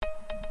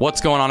What's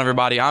going on,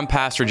 everybody? I'm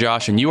Pastor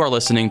Josh, and you are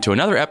listening to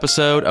another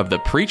episode of the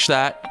Preach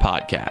That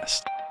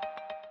podcast.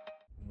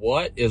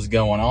 What is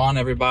going on,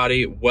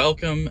 everybody?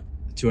 Welcome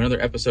to another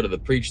episode of the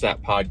Preach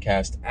That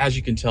podcast. As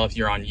you can tell, if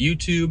you're on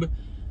YouTube,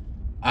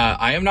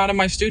 I am not in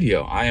my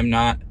studio. I am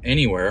not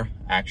anywhere,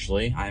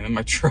 actually. I am in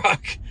my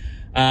truck.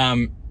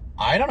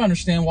 I don't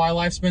understand why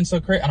life's been so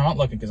crazy. I'm not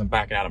looking because I'm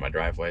backing out of my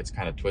driveway. It's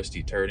kind of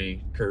twisty,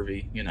 turdy,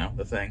 curvy, you know,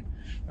 the thing.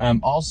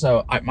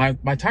 Also,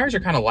 my tires are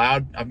kind of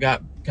loud. I've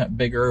got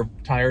bigger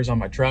tires on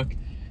my truck.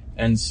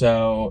 And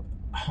so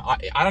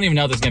I don't even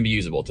know if this is going to be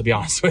usable, to be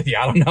honest with you.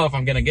 I don't know if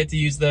I'm going to get to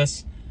use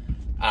this.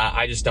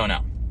 I just don't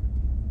know.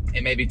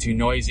 It may be too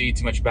noisy,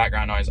 too much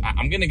background noise.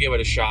 I'm going to give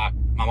it a shot.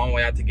 I'm on my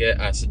way out to get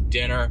us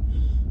dinner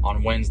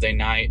on Wednesday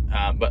night.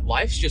 But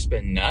life's just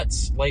been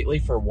nuts lately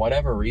for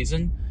whatever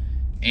reason.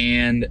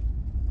 And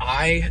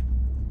I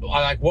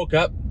woke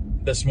up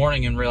this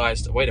morning and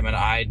realized, wait a minute,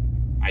 I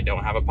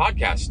don't have a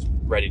podcast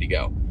ready to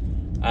go.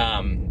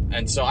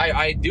 And so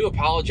I do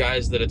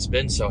apologize that it's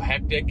been so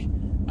hectic.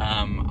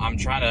 I'm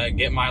trying to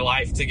get my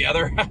life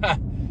together,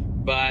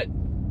 but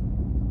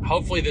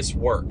hopefully this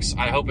works.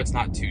 I hope it's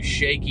not too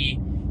shaky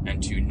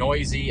and too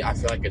noisy. I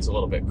feel like it's a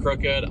little bit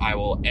crooked. I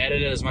will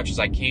edit it as much as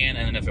I can,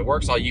 and then if it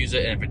works, I'll use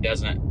it, and if it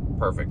doesn't,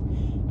 perfect.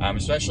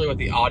 Especially with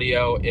the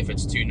audio, if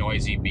it's too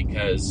noisy,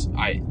 because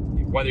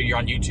whether you're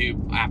on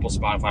YouTube, Apple,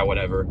 Spotify,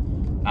 whatever,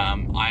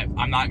 I'm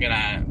not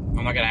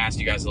gonna ask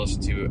you guys to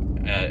listen to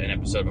an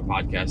episode of a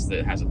podcast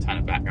that has a ton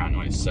of background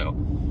noise. So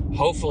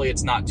hopefully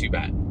it's not too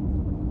bad.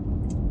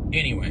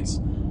 Anyways,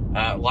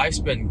 life's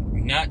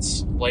been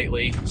nuts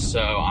lately,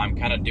 so I'm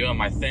kind of doing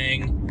my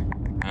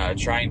thing,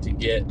 trying to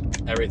get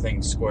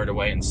everything squared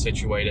away and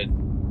situated.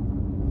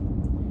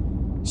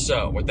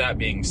 So with that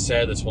being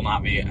said, this will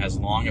not be as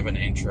long of an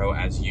intro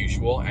as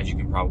usual, as you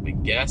can probably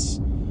guess.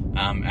 And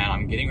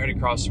I'm getting ready to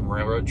cross some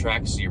railroad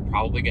tracks, so you're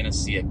probably going to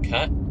see a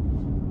cut.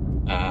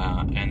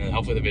 And then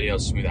hopefully the video will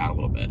smooth out a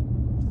little bit.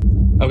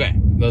 Okay,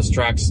 those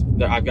tracks,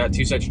 I've got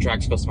two sets of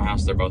tracks close to my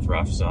house. They're both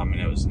rough, so I mean,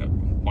 it was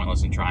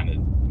pointless in trying to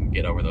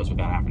get over those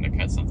without having to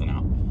cut something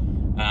out.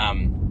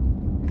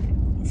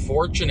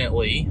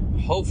 Fortunately,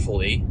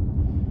 hopefully,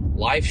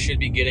 life should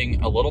be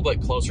getting a little bit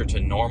closer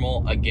to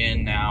normal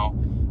again now.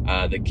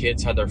 The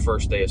kids had their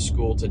first day of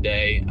school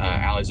today.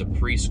 Allie's a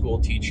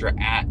preschool teacher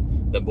at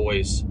the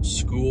boys'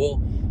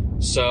 school,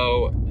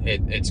 so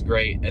it's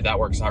great. That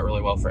works out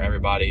really well for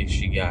everybody.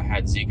 She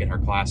had Zeke in her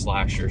class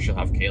last year. She'll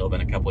have Caleb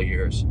in a couple of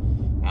years,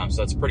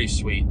 so it's pretty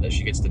sweet that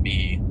she gets to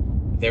be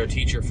their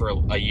teacher for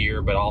a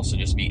year, but also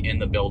just be in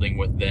the building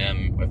with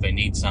them if they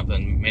need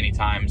something. Many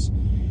times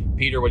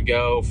Peter would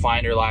go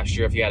find her last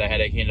year if he had a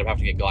headache. He ended up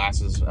having to get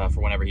glasses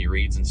for whenever he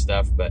reads and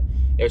stuff, but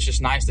it was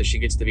just nice that she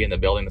gets to be in the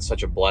building. That's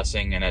such a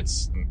blessing, and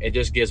it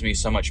just gives me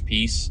so much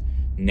peace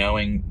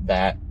knowing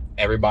that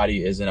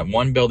everybody is in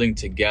one building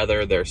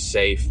together. They're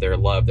safe, they're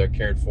loved, they're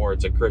cared for.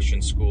 It's a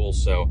Christian school,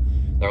 so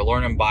they're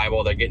learning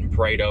Bible, they're getting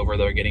prayed over,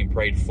 they're getting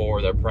prayed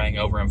for, they're praying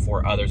over and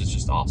for others. It's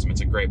just awesome.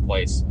 It's a great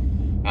place.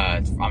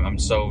 I'm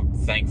so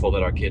thankful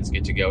that our kids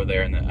get to go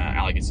there and that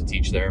Allie gets to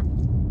teach there.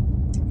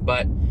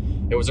 But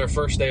it was our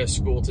first day of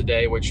school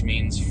today, which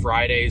means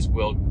Fridays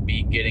will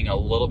be getting a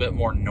little bit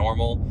more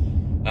normal.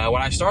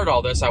 When I started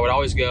all this, I would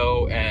always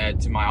go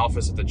to my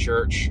office at the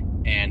church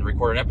and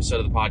record an episode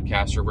of the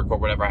podcast or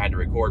record whatever I had to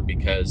record,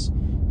 because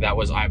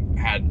I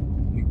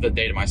had the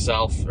day to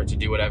myself or to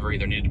do whatever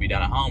either needed to be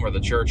done at home or the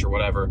church or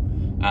whatever.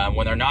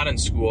 When they're not in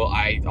school,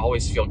 I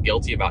always feel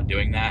guilty about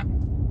doing that.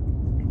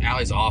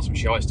 Allie's awesome.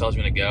 She always tells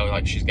me to go.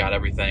 Like, she's got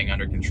everything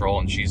under control,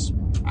 and she's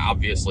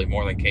obviously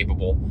more than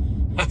capable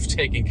of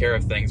taking care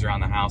of things around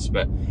the house.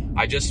 But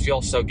I just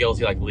feel so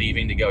guilty, like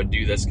leaving to go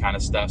do this kind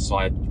of stuff. So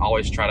I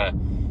always try to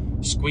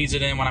squeeze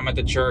it in when I'm at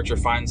the church or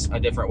find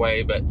a different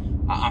way. But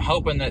I'm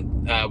hoping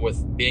that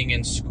with being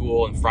in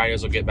school and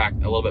Fridays will get back a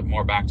little bit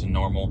more back to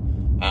normal.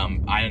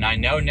 And I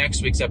know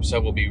next week's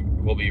episode will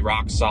be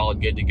rock solid,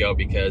 good to go,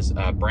 because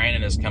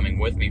Brandon is coming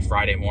with me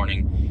Friday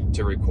morning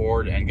to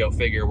record, and go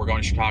figure, we're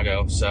going to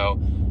Chicago. So,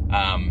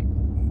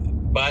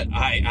 but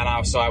I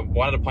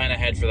wanted to plan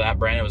ahead for that.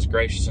 Brandon was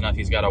gracious enough.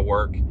 He's got to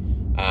work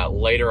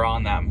later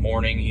on that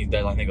morning. He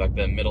does, I think, like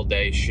the middle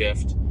day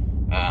shift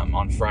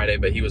on Friday,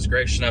 but he was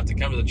gracious enough to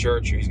come to the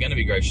church, or he's going to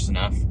be gracious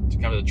enough to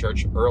come to the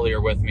church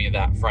earlier with me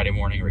that Friday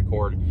morning and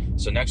record.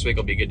 So next week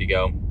will be good to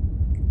go.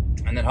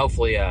 And then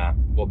hopefully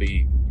we'll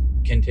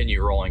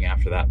continue rolling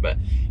after that. But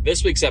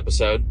this week's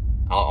episode,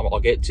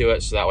 I'll get to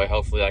it, so that way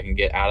hopefully I can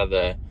get out of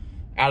the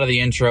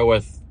intro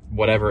with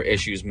whatever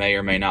issues may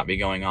or may not be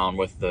going on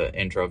with the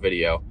intro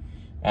video.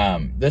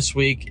 This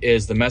week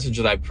is the message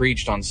that I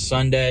preached on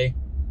Sunday.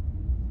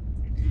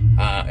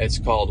 It's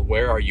called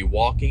 "Where Are You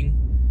Walking?"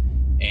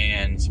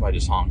 And somebody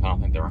just honked. I don't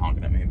think they were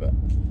honking at me, but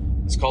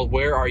it's called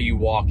 "Where Are You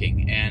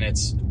Walking?" And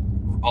it's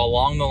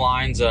along the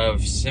lines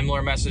of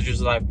similar messages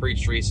that I've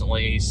preached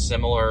recently,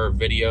 similar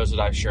videos that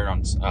I've shared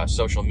on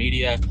social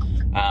media,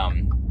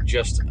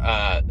 just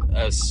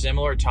a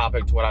similar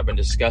topic to what I've been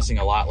discussing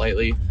a lot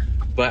lately.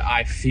 But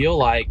I feel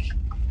like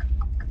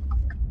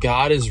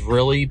God is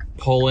really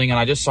pulling, and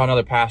I just saw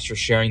another pastor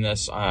sharing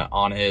this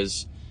on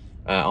his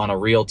on a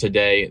reel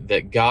today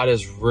that God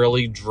is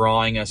really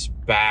drawing us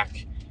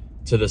back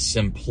to the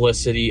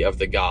simplicity of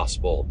the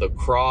gospel, the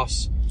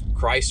cross,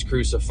 Christ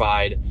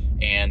crucified,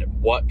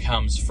 and what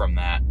comes from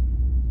that.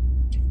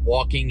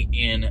 Walking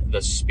in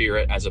the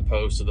Spirit as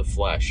opposed to the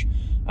flesh.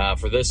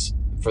 For this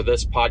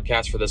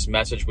podcast, for this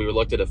message, we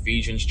looked at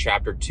Ephesians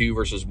chapter 2,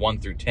 verses 1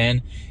 through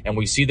 10, and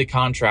we see the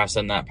contrast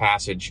in that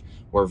passage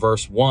where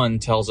verse 1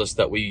 tells us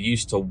that we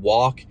used to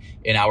walk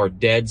in our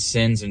dead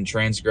sins and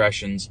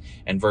transgressions,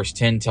 and verse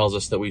 10 tells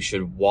us that we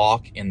should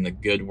walk in the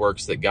good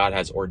works that God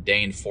has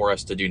ordained for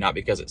us to do, not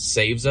because it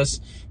saves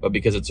us, but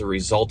because it's a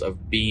result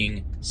of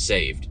being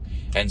saved.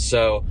 And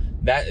so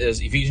that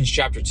is Ephesians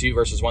chapter 2,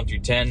 verses 1 through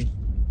 10.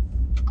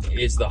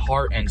 Is the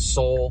heart and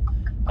soul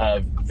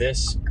of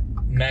this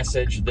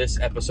message, this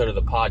episode of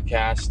the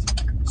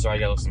podcast. Sorry, I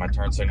gotta listen to my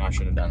turn signal. I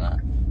shouldn't have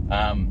done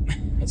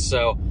that.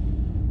 So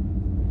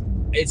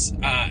it's,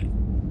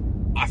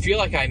 I feel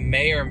like I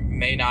may or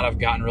may not have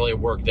gotten really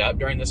worked up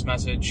during this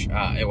message.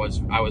 I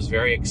was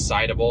very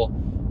excitable.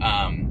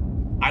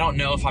 I don't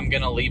know if I'm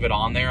gonna leave it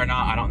on there or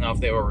not. I don't know if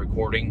they were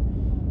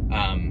recording.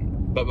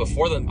 But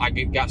before I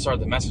got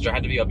started the message, I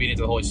had to be obedient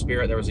to the Holy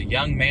Spirit. There was a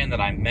young man that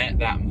I met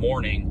that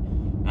morning.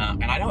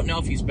 And I don't know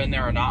if he's been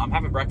there or not. I'm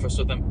having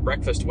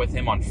breakfast with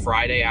him on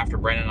Friday after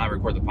Brandon and I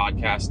record the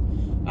podcast.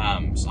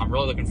 So I'm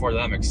really looking forward to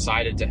that. I'm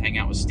excited to hang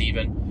out with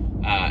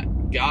Stephen.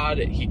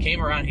 He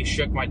came around, he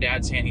shook my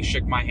dad's hand, he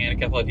shook my hand,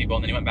 a couple of people,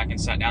 and then he went back and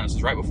sat down. This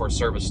was right before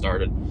service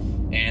started.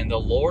 And the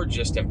Lord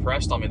just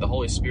impressed on me. The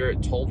Holy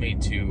Spirit told me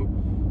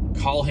to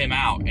call him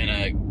out in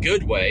a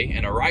good way,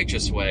 in a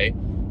righteous way,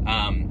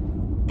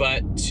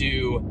 but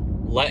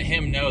to let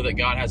him know that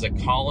God has a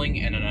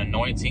calling and an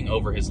anointing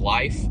over his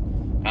life.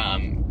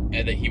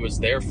 And that he was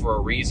there for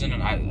a reason.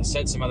 And I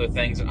said some other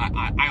things, and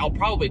I'll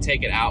probably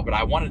take it out, but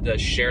I wanted to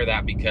share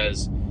that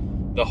because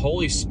the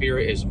Holy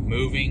Spirit is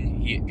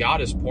moving.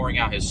 God is pouring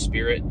out his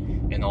Spirit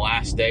in the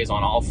last days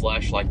on all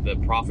flesh, like the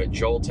prophet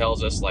Joel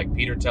tells us, like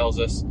Peter tells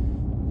us.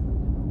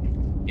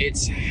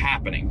 It's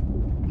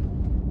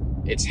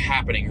happening. It's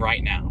happening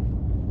right now.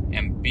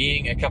 And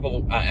being a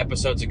couple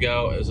episodes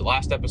ago, it was the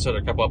last episode or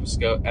a couple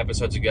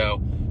episodes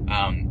ago,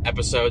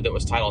 episode that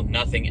was titled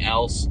Nothing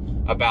Else,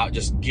 about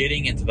just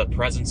getting into the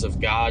presence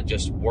of God,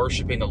 just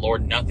worshiping the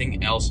Lord.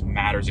 Nothing else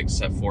matters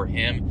except for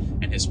him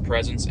and his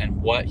presence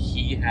and what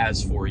he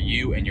has for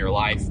you in your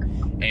life.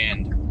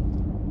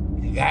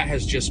 And that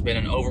has just been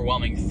an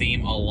overwhelming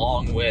theme,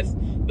 along with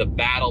the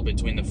battle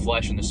between the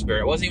flesh and the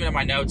spirit. It wasn't even in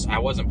my notes. I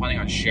wasn't planning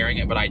on sharing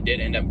it, but I did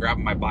end up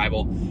grabbing my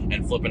Bible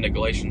and flipping to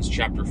Galatians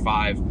chapter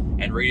 5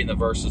 and reading the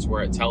verses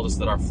where it tells us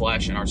that our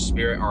flesh and our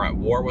spirit are at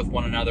war with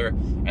one another,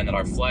 and that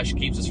our flesh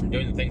keeps us from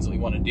doing the things that we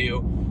want to do.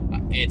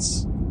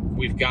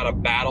 We've got to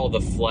battle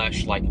the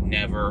flesh like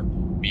never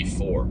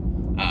before.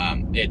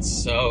 It's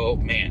so,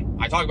 man,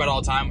 I talk about it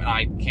all the time, and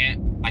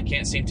I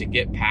can't seem to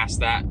get past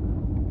that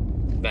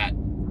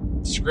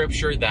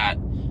scripture, that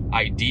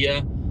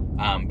idea.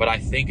 But I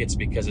think it's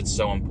because it's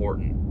so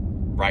important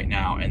right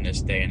now in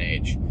this day and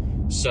age.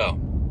 So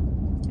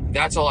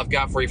that's all I've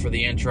got for you for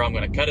the intro. I'm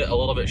going to cut it a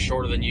little bit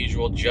shorter than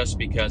usual, just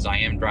because I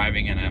am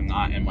driving and I'm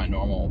not in my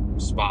normal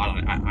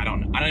spot. I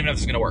don't even know if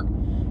this is going to work.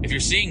 If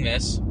you're seeing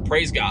this,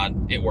 praise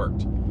God, it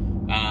worked.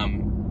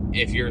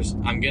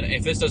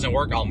 If this doesn't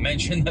work, I'll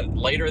mention that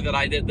later that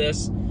I did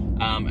this,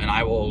 and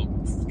I will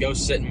go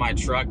sit in my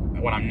truck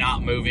when I'm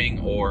not moving,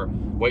 or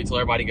wait till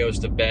everybody goes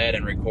to bed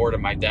and record at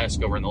my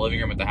desk over in the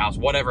living room at the house.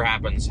 Whatever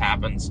happens.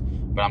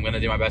 But I'm going to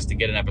do my best to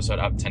get an episode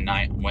up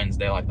tonight,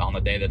 Wednesday, like on the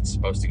day that's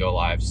supposed to go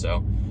live.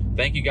 So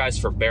thank you guys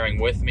for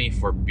bearing with me,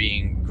 for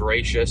being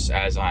gracious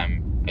as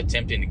I'm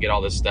attempting to get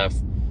all this stuff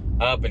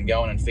up and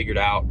going and figured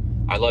out.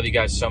 I love you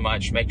guys so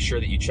much. Make sure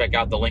that you check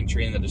out the link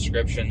tree in the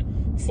description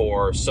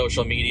for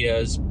social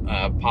medias,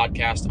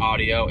 podcast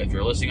audio. If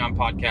you're listening on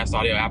podcast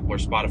audio, Apple or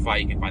Spotify,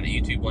 you can find the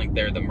YouTube link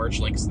there. The merch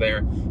link's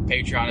there.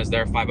 Patreon is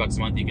there. $5 a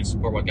month. You can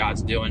support what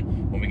God's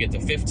doing. When we get to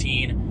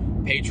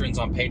 15 patrons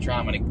on Patreon,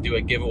 I'm going to do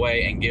a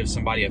giveaway and give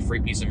somebody a free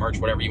piece of merch,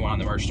 whatever you want on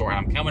the merch store. And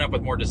I'm coming up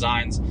with more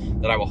designs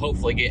that I will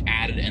hopefully get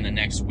added in the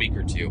next week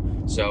or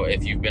two. So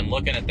if you've been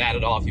looking at that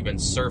at all, if you've been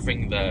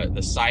surfing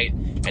the site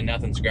and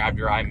nothing's grabbed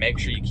your eye, make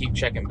sure you keep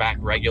checking back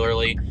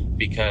regularly,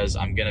 because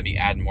I'm going to be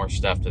adding more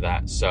stuff to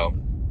that. So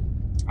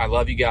I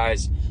love you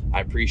guys. I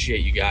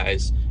appreciate you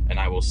guys, and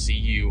I will see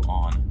you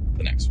on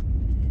the next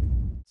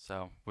one.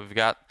 So we've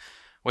got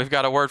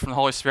a word from the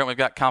Holy Spirit. We've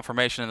got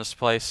confirmation in this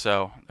place.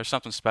 So there's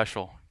something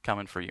special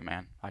coming for you,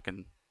 man.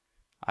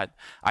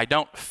 I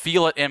don't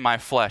feel it in my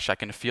flesh. I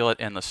can feel it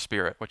in the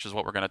Spirit, which is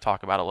what we're going to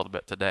talk about a little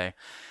bit today.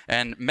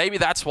 And maybe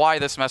that's why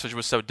this message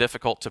was so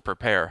difficult to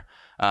prepare.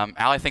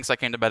 Allie thinks I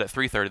came to bed at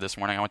 3:30 this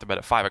morning. I went to bed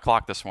at 5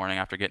 o'clock this morning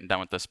after getting done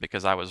with this,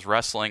 because I was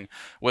wrestling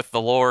with the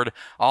Lord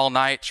all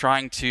night,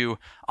 trying to,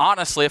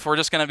 honestly, if we're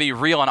just going to be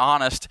real and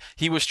honest,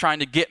 he was trying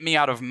to get me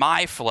out of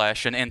my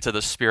flesh and into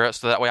the Spirit,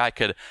 so that way I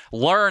could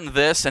learn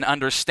this and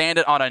understand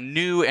it on a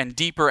new and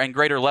deeper and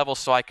greater level,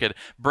 so I could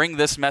bring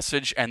this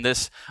message and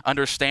this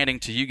understanding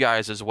to you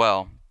guys as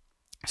well.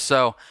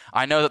 So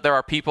I know that there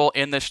are people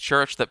in this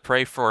church that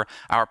pray for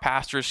our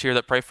pastors here,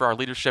 that pray for our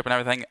leadership and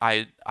everything.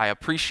 I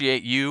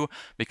appreciate you,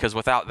 because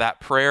without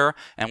that prayer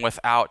and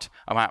without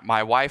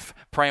my wife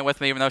praying with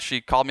me, even though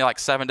she called me like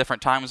 7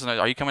 different times, and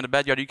are you coming to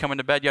bed yet? Are you coming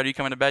to bed yet? Are you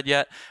coming to bed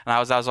yet? And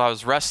as I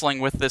was wrestling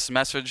with this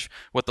message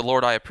with the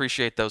Lord, I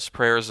appreciate those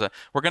prayers.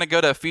 We're going to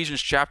go to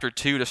Ephesians chapter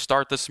 2 to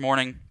start this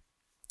morning,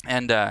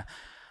 and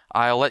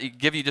I'll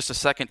give you just a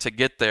second to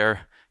get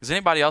there. Does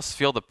anybody else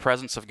feel the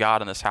presence of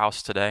God in this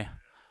house today?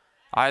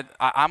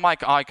 I'm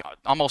like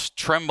almost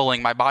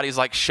trembling. My body's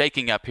like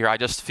shaking up here. I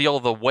just feel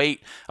the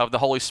weight of the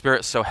Holy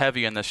Spirit so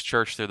heavy in this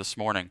church through this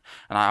morning.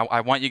 And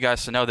I want you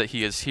guys to know that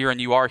He is here,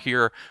 and you are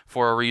here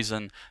for a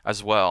reason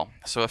as well.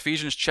 So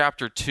Ephesians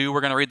chapter 2,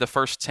 we're going to read the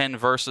first 10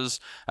 verses.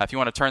 If you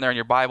want to turn there in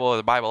your Bible or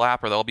the Bible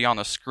app, or they'll be on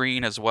the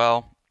screen as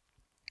well.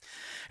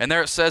 And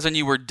there it says, "And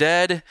you were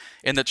dead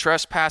in the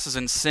trespasses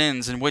and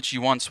sins in which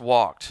you once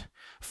walked,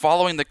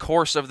 following the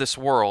course of this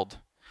world,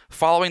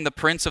 following the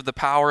prince of the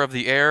power of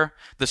the air,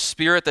 the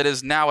spirit that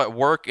is now at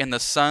work in the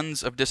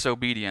sons of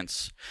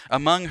disobedience,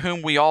 among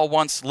whom we all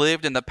once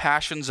lived in the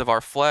passions of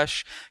our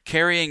flesh,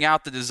 carrying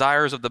out the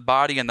desires of the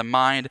body and the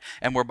mind,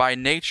 and were by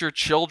nature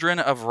children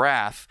of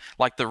wrath,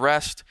 like the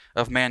rest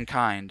of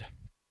mankind.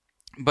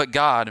 But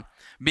God,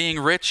 being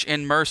rich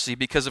in mercy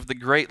because of the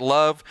great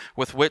love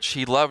with which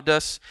He loved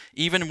us,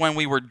 even when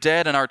we were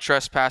dead in our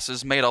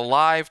trespasses, made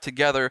alive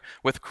together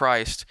with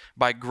Christ.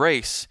 By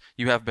grace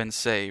you have been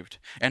saved,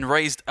 and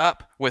raised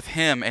up with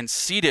Him, and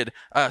seated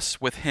us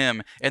with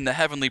Him in the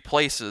heavenly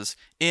places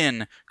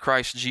in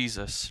Christ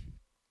Jesus,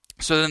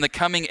 so that in the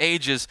coming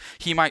ages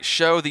He might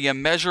show the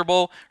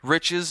immeasurable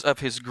riches of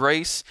His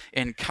grace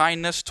in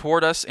kindness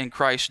toward us in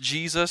Christ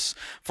Jesus.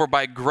 For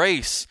by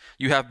grace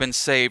you have been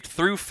saved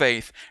through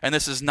faith, and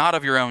this is not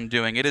of your own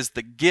doing. It is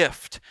the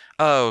gift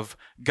of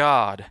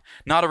God,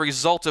 not a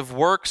result of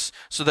works,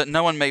 so that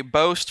no one may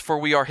boast. For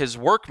we are His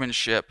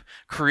workmanship,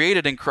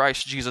 created in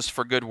Christ Jesus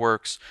for good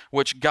works,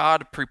 which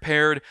God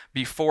prepared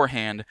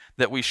beforehand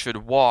that we should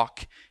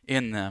walk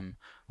in them."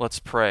 Let's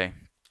pray.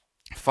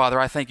 Father,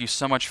 I thank you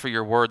so much for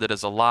your word that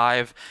is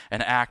alive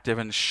and active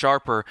and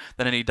sharper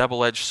than any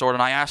double-edged sword.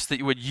 And I ask that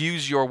you would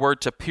use your word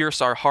to pierce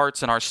our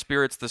hearts and our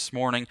spirits this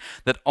morning,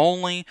 that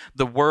only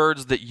the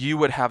words that you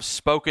would have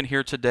spoken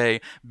here today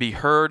be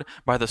heard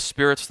by the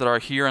spirits that are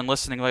here and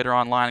listening later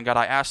online. And God,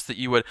 I ask that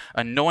you would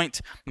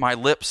anoint my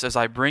lips as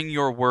I bring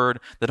your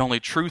word, that only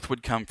truth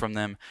would come from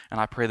them.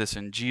 And I pray this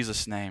in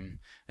Jesus' name.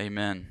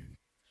 Amen.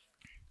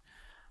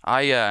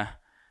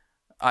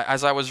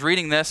 As I was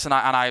reading this,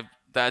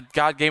 that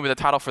God gave me the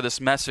title for this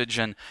message,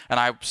 and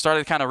I started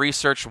to kind of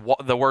research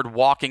the word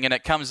walking, and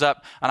it comes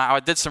up, and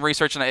I did some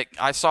research, and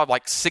I saw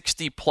like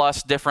 60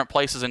 plus different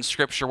places in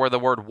Scripture where the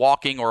word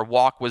walking or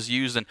walk was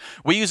used, and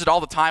we use it all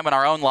the time in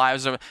our own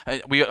lives.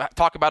 We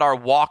talk about our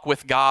walk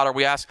with God, or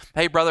we ask,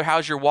 "Hey brother,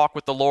 how's your walk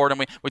with the Lord?"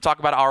 And we talk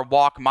about our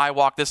walk, my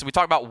walk, this, and we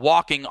talk about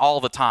walking all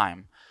the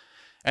time.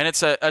 And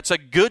it's a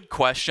good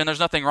question. There's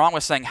nothing wrong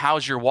with saying,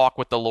 "How's your walk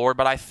with the Lord?"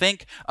 But I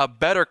think a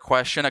better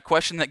question, a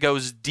question that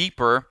goes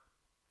deeper,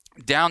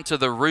 down to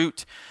the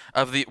root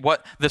of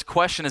what this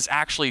question is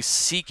actually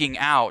seeking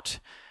out.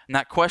 And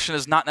that question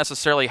is not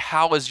necessarily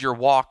how is your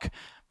walk,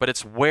 but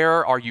it's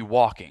where are you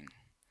walking?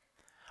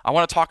 I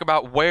want to talk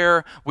about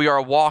where we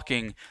are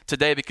walking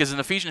today, because in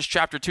Ephesians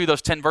chapter 2,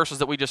 those 10 verses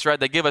that we just read,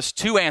 they give us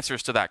 2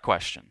 answers to that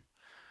question.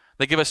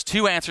 They give us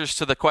 2 answers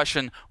to the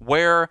question,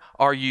 where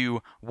are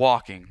you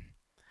walking?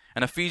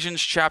 In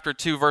Ephesians chapter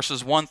 2,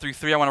 verses 1 through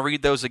 3, I want to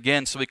read those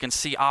again so we can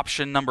see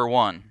option number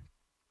 1.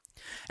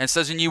 And it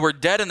says, "And you were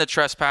dead in the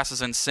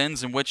trespasses and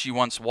sins in which you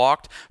once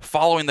walked,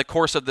 following the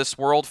course of this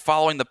world,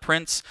 following the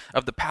prince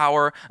of the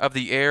power of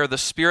the air, the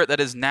spirit that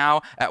is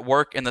now at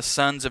work in the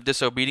sons of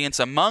disobedience,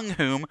 among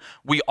whom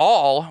we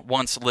all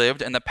once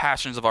lived in the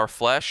passions of our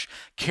flesh,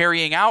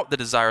 carrying out the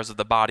desires of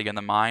the body and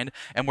the mind,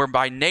 and were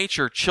by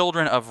nature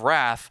children of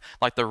wrath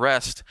like the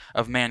rest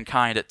of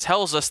mankind." It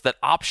tells us that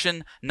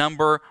option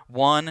number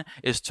 1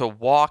 is to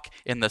walk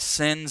in the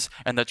sins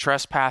and the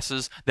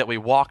trespasses that we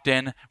walked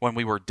in when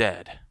we were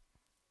dead.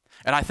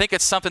 And I think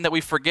it's something that we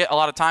forget a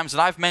lot of times,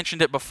 and I've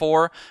mentioned it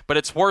before, but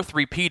it's worth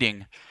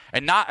repeating.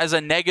 And not as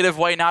a negative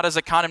way, not as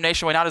a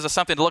condemnation way, not as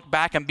something to look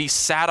back and be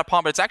sad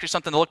upon, but it's actually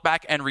something to look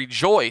back and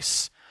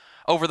rejoice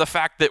over the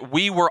fact that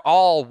we were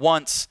all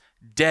once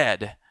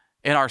dead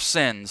in our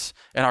sins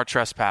and our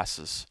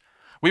trespasses.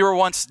 We were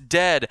once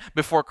dead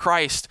before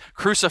Christ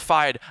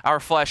crucified our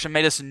flesh and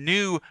made us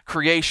new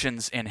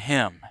creations in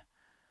Him.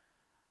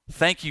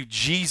 Thank you,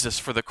 Jesus,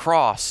 for the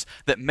cross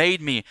that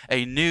made me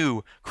a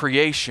new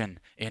creation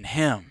in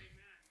Him.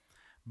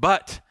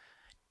 But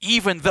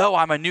even though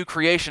I'm a new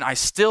creation, I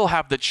still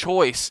have the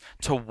choice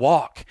to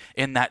walk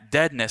in that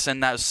deadness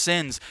and those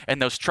sins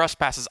and those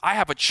trespasses. I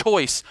have a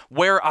choice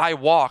where I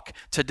walk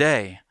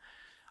today.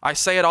 I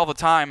say it all the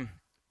time.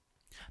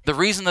 The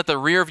reason that the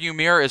rear view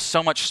mirror is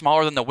so much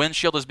smaller than the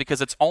windshield is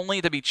because it's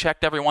only to be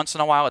checked every once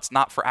in a while. It's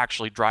not for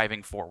actually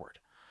driving forward.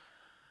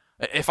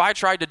 If I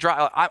tried to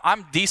drive,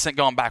 I'm decent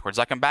going backwards.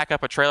 I can back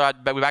up a trailer.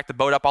 We back the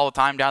boat up all the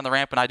time down the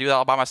ramp, and I do that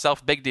all by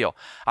myself. Big deal.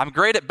 I'm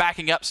great at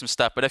backing up some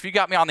stuff, but if you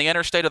got me on the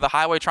interstate or the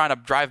highway trying to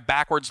drive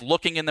backwards,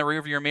 looking in the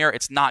rearview mirror,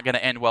 it's not going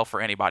to end well for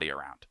anybody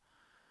around.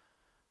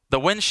 The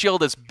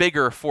windshield is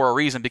bigger for a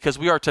reason, because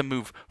we are to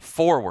move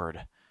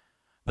forward.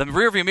 The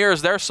rearview mirror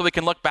is there so we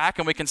can look back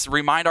and we can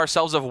remind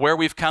ourselves of where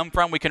we've come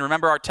from. We can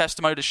remember our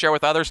testimony to share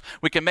with others.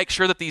 We can make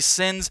sure that these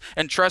sins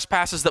and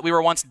trespasses that we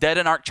were once dead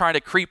in aren't trying to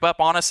creep up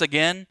on us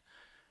again.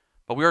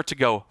 But we are to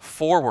go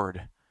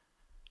forward.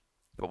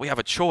 But we have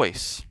a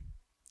choice.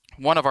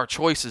 One of our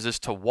choices is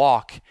to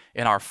walk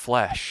in our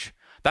flesh.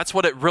 That's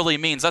what it really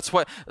means. That's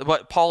what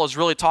Paul is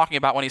really talking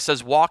about when he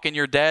says walk in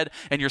your dead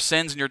and your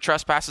sins and your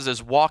trespasses,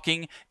 is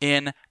walking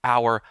in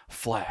our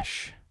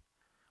flesh.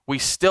 We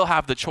still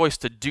have the choice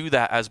to do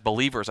that as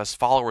believers, as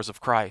followers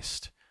of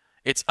Christ.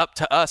 It's up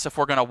to us if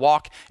we're going to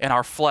walk in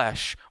our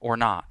flesh or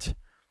not.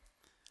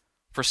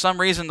 For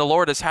some reason, the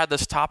Lord has had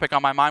this topic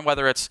on my mind,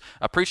 whether it's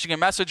preaching a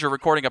message or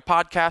recording a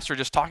podcast or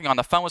just talking on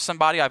the phone with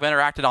somebody. I've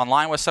interacted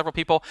online with several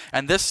people,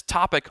 and this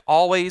topic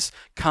always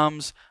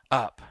comes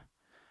up.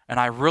 And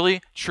I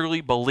really,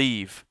 truly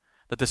believe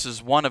that this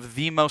is one of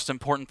the most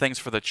important things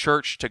for the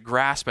church to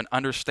grasp and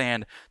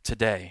understand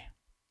today.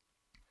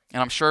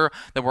 And I'm sure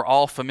that we're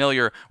all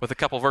familiar with a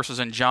couple verses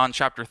in John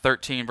chapter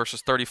 13,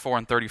 verses 34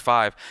 and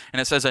 35.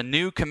 And it says, "A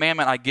new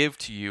commandment I give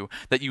to you,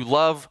 that you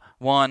love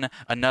one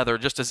another,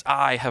 just as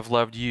I have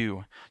loved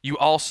you. You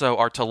also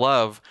are to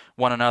love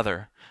one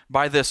another.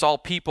 By this all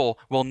people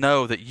will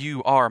know that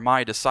you are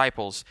my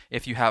disciples,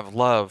 if you have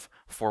love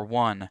for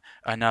one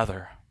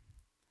another."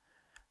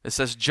 It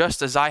says,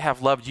 just as I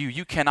have loved you,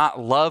 you cannot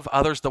love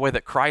others the way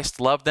that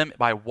Christ loved them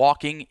by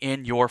walking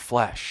in your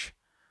flesh.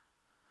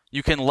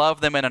 You can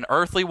love them in an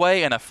earthly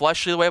way, in a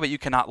fleshly way, but you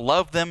cannot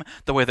love them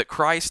the way that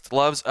Christ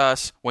loves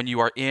us when you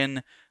are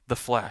in the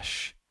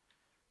flesh.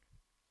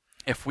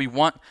 If we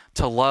want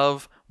to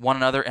love one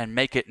another and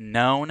make it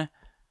known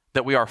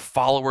that we are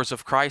followers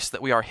of Christ,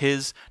 that we are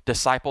his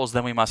disciples,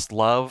 then we must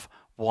love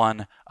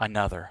one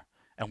another.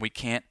 And we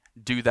can't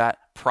do that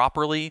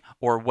properly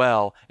or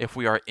well if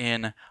we are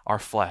in our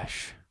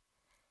flesh.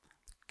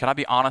 Can I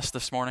be honest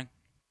this morning?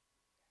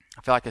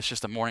 I feel like it's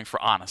just a morning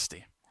for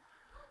honesty.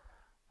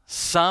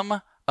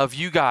 Some of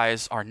you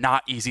guys are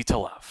not easy to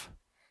love.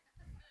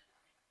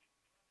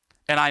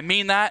 And I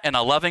mean that in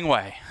a loving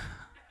way.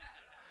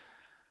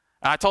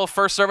 And I told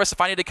first service,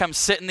 if I need to come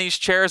sit in these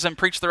chairs and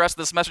preach the rest of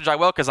this message, I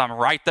will, because I'm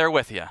right there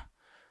with you.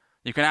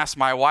 You can ask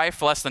my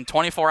wife less than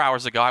 24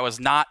 hours ago. I was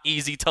not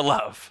easy to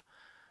love.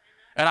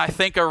 And I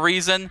think a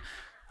reason,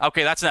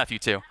 okay, that's enough, you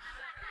two.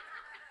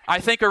 I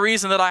think a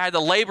reason that I had to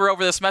labor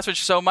over this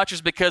message so much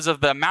is because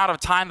of the amount of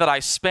time that I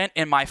spent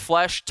in my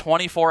flesh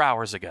 24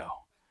 hours ago.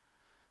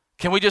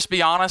 Can we just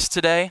be honest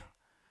today?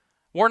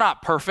 We're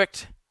not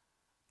perfect.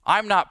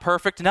 I'm not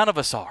perfect. None of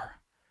us are.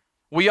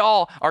 We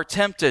all are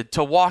tempted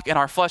to walk in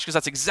our flesh because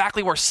that's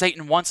exactly where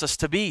Satan wants us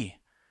to be.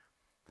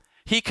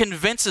 He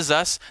convinces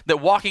us that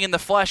walking in the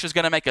flesh is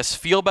going to make us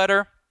feel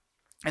better.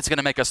 It's going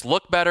to make us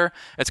look better.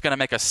 It's going to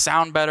make us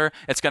sound better.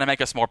 It's going to make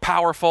us more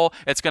powerful.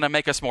 It's going to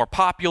make us more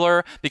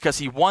popular, because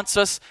he wants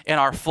us in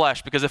our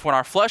flesh. Because if we're in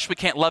our flesh, we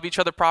can't love each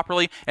other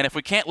properly. And if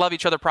we can't love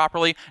each other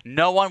properly,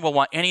 no one will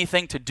want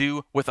anything to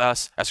do with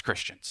us as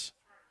Christians.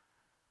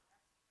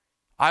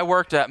 I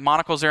worked at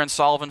Monocle's there in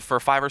Sullivan for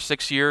 5 or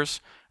 6 years,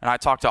 and I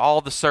talked to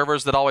all the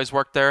servers that always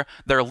worked there.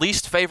 Their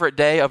least favorite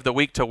day of the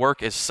week to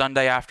work is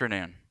Sunday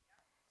afternoon.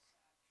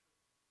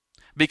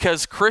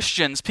 Because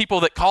Christians, people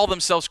that call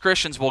themselves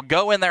Christians, will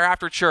go in there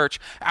after church,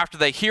 after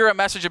they hear a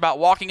message about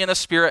walking in the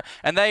Spirit,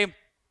 and they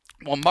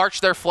will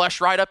march their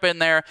flesh right up in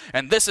there,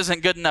 and this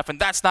isn't good enough, and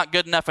that's not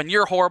good enough, and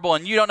you're horrible,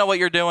 and you don't know what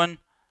you're doing.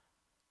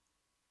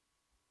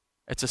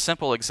 It's a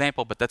simple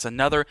example, but that's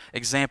another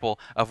example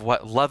of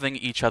what loving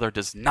each other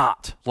does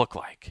not look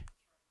like.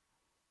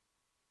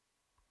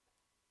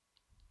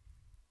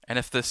 And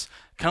if this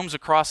comes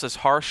across as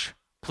harsh,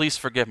 please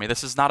forgive me.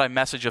 This is not a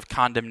message of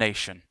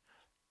condemnation.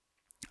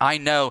 I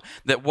know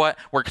that what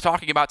we're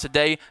talking about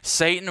today,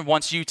 Satan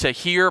wants you to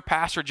hear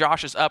Pastor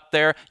Josh is up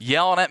there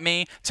yelling at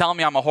me, telling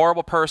me I'm a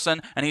horrible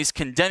person, and he's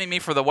condemning me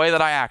for the way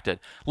that I acted.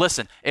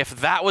 Listen, if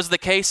that was the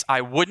case,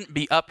 I wouldn't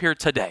be up here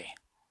today.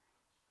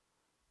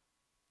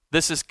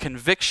 This is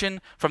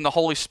conviction from the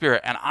Holy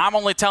Spirit, and I'm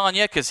only telling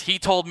you because he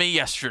told me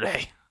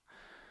yesterday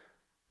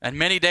and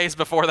many days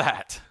before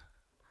that.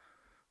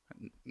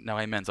 No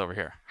amens over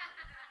here.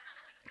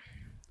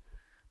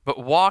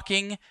 But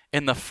walking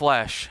in the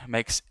flesh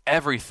makes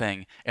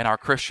everything in our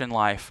Christian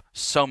life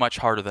so much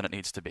harder than it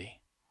needs to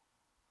be.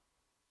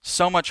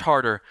 So much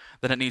harder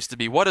than it needs to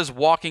be. What does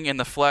walking in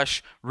the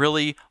flesh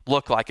really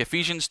look like?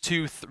 Ephesians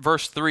 2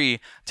 verse 3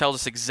 tells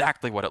us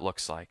exactly what it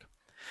looks like.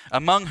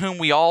 Among whom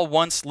we all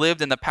once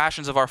lived in the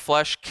passions of our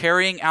flesh,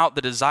 carrying out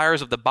the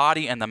desires of the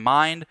body and the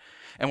mind,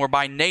 and were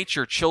by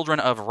nature children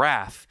of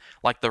wrath,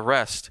 like the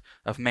rest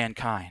of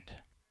mankind.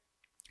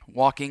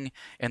 Walking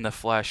in the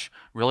flesh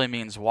really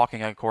means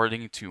walking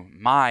according to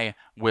my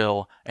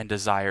will and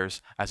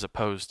desires as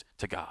opposed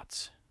to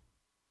God's.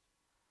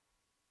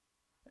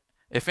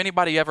 If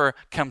anybody ever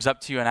comes up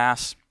to you and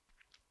asks,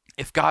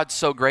 if God's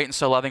so great and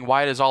so loving,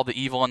 why does all the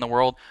evil in the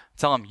world?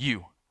 Tell them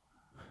you.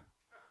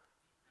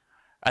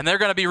 And they're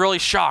going to be really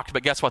shocked,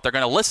 but guess what? They're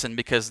going to listen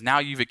because now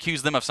you've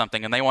accused them of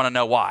something and they want to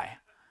know why.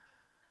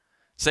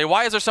 Say,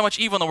 why is there so much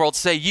evil in the world?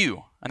 Say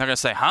you. And they're going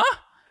to say, huh?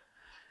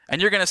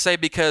 And you're going to say,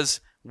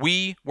 because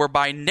we were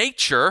by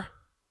nature,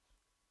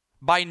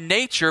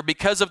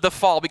 because of the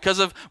fall, because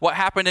of what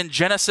happened in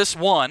Genesis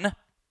 1,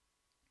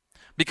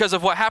 because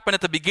of what happened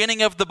at the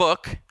beginning of the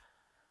book,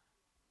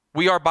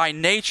 we are by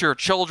nature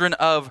children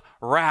of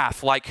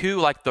wrath. Like who?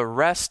 Like the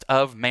rest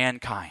of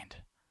mankind.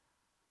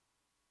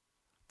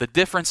 The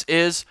difference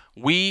is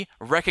we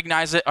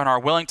recognize it and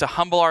are willing to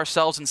humble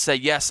ourselves and say,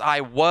 yes,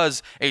 I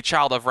was a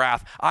child of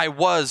wrath. I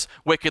was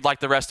wicked like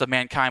the rest of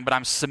mankind, but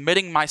I'm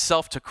submitting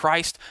myself to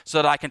Christ so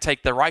that I can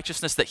take the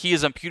righteousness that he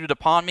has imputed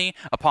upon me,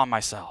 upon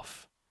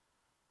myself.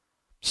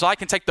 So I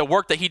can take the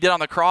work that he did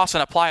on the cross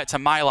and apply it to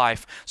my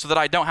life so that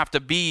I don't have to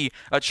be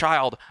a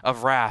child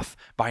of wrath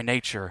by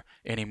nature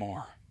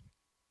anymore.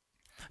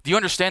 Do you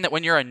understand that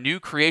when you're a new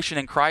creation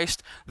in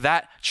Christ,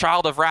 that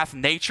child of wrath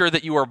nature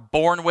that you were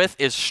born with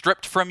is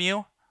stripped from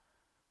you?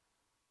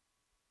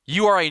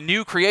 You are a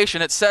new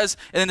creation. It says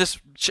in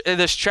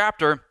this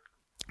chapter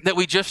that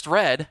we just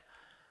read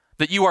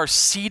that you are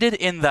seated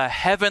in the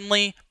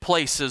heavenly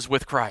places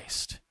with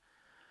Christ.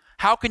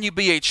 How can you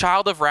be a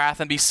child of wrath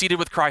and be seated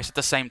with Christ at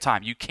the same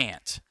time? You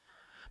can't.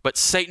 But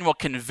Satan will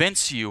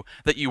convince you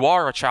that you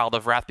are a child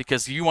of wrath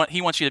because he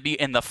wants you to be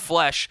in the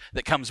flesh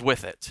that comes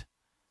with it.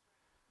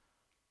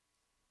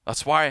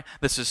 That's why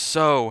this is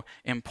so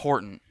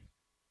important.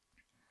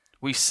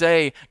 We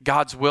say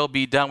God's will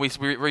be done. We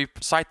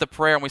recite the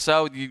prayer and we say,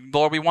 oh,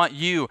 Lord, we want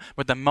you.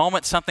 But the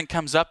moment something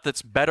comes up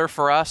that's better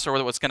for us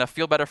or what's going to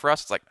feel better for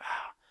us, it's like,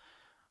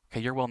 okay,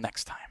 your will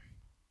next time.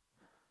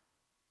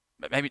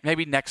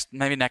 Maybe next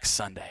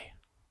Sunday.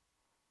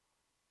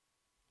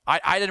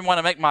 I didn't want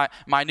to make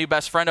my new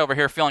best friend over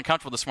here feel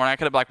uncomfortable this morning. I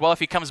could have been like, well, if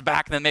he comes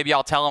back, then maybe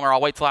I'll tell him or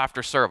I'll wait till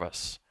after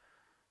service.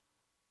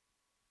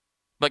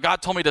 But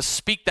God told me to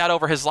speak that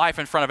over his life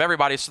in front of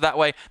everybody so that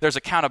way there's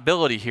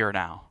accountability here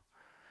now.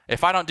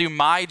 If I don't do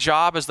my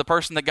job as the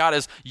person that God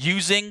is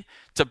using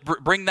to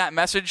bring that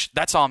message,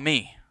 that's on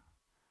me.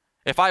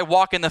 If I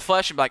walk in the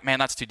flesh and be like, man,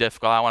 that's too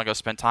difficult. I want to go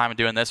spend time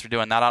doing this or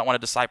doing that. I don't want to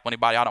disciple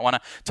anybody. I don't want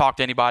to talk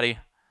to anybody.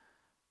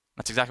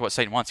 That's exactly what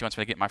Satan wants. He wants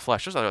me to get in my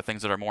flesh. There's other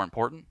things that are more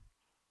important.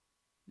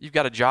 You've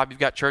got a job, you've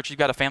got church, you've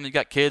got a family, you've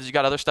got kids, you've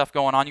got other stuff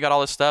going on, you got all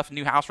this stuff,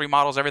 new house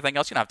remodels, everything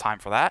else. You don't have time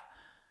for that.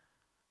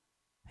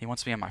 He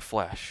wants me in my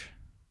flesh.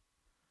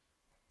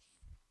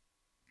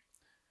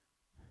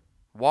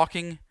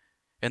 Walking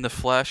in the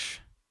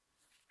flesh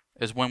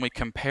is when we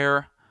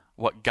compare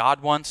what God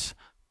wants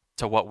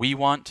to what we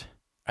want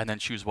and then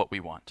choose what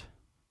we want.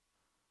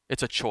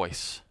 It's a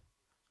choice.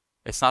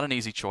 It's not an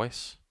easy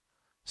choice.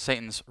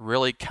 Satan's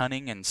really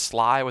cunning and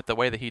sly with the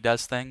way that he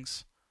does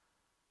things.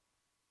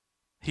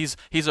 He's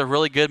a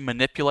really good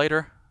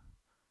manipulator.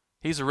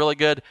 He's a really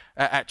good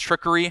at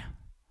trickery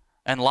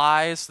and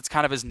lies. It's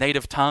kind of his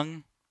native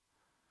tongue.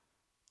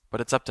 But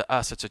it's up to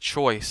us. It's a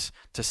choice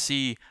to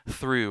see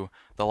through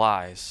the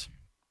lies.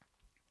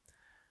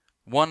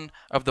 One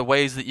of the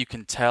ways that you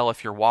can tell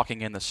if you're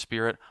walking in the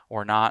Spirit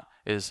or not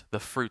is the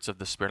fruits of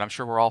the Spirit. I'm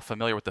sure we're all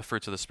familiar with the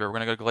fruits of the Spirit. We're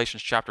going to go to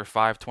Galatians chapter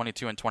 5,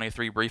 22 and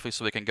 23 briefly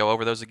so we can go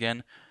over those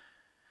again.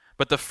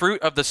 But the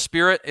fruit of the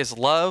Spirit is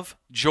love,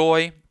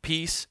 joy,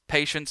 peace,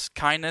 patience,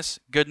 kindness,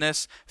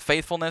 goodness,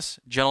 faithfulness,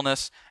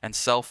 gentleness, and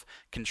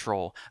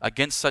self-control.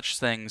 Against such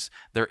things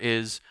there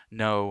is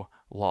no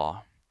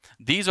law.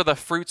 These are the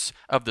fruits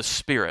of the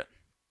Spirit.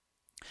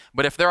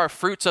 But if there are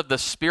fruits of the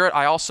Spirit,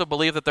 I also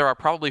believe that there are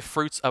probably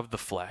fruits of the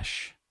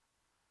flesh.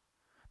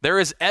 There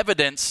is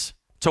evidence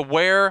to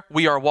where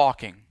we are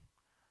walking.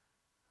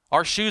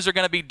 Our shoes are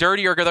going to be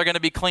dirty or they're going to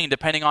be clean,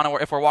 depending on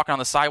if we're walking on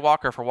the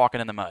sidewalk or if we're walking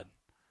in the mud.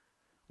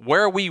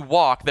 Where we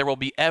walk, there will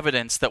be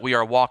evidence that we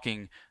are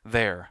walking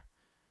there.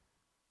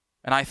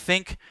 And I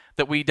think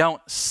that we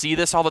don't see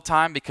this all the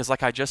time because,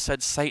 like I just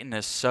said, Satan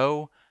is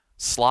so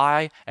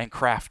sly and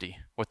crafty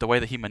with the way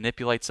that he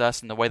manipulates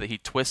us and the way that he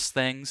twists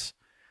things,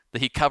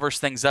 that he covers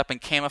things up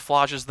and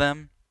camouflages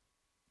them.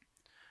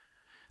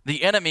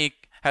 The enemy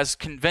has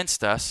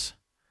convinced us,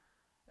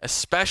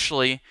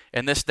 especially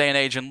in this day and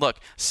age, and look,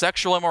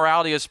 sexual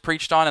immorality is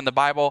preached on in the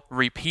Bible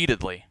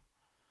repeatedly.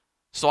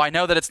 So I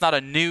know that it's not a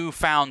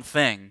newfound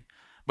thing,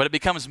 but it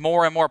becomes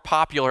more and more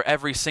popular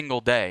every single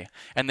day.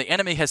 And the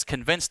enemy has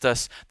convinced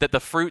us that the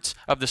fruits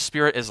of the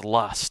Spirit is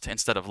lust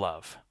instead of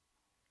love.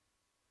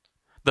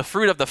 The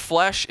fruit of the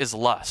flesh is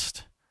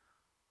lust.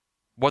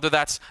 Whether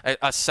that's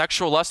a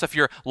sexual lust, if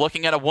you're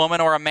looking at a woman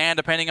or a man,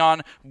 depending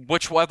on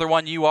which other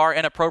one you are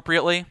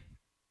inappropriately.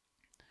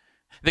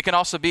 They can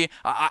also be,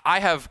 I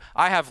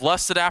have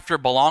lusted after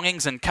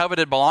belongings and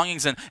coveted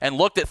belongings and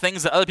looked at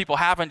things that other people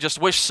have and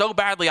just wished so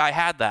badly I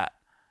had that.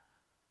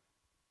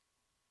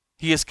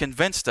 He has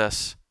convinced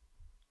us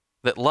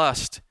that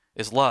lust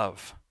is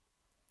love.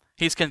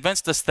 He's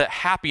convinced us that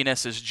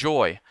happiness is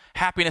joy.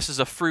 Happiness is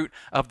a fruit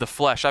of the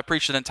flesh. I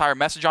preached an entire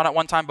message on it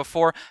one time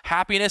before.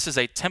 Happiness is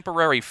a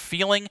temporary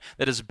feeling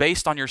that is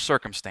based on your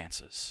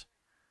circumstances.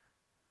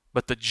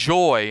 But the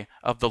joy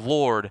of the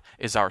Lord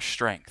is our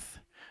strength.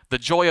 The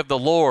joy of the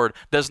Lord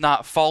does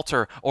not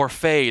falter or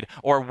fade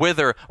or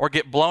wither or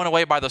get blown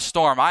away by the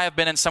storm. I have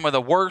been in some of the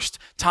worst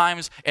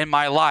times in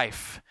my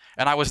life,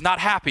 and I was not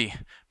happy,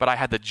 but I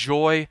had the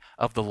joy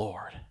of the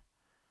Lord.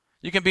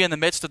 You can be in the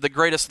midst of the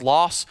greatest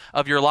loss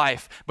of your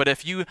life, but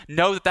if you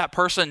know that that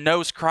person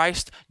knows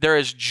Christ, there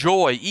is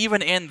joy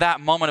even in that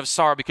moment of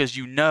sorrow because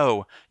you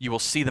know you will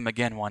see them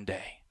again one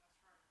day.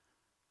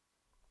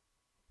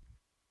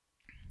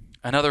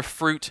 Another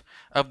fruit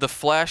of the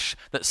flesh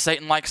that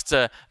Satan likes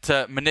to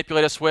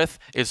manipulate us with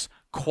is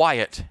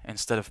quiet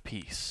instead of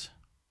peace.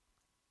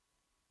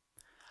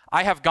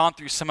 I have gone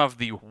through some of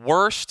the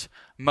worst,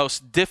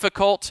 most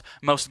difficult,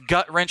 most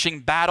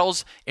gut-wrenching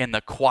battles in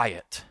the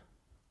quiet.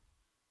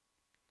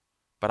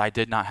 But I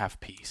did not have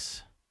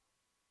peace.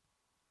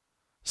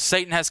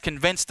 Satan has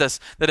convinced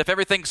us that if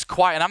everything's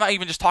quiet, and I'm not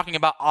even just talking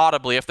about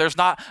audibly, if there's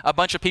not a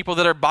bunch of people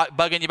that are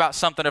bugging you about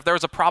something, if there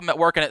was a problem at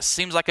work and it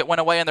seems like it went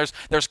away and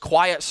there's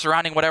quiet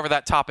surrounding whatever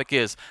that topic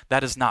is,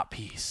 that is not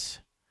peace.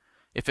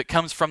 If it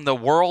comes from the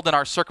world and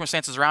our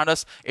circumstances around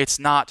us, it's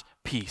not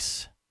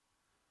peace.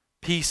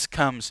 Peace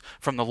comes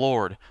from the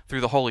Lord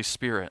through the Holy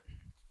Spirit.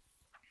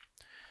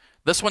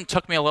 This one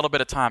took me a little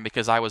bit of time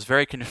because I was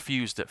very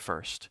confused at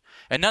first.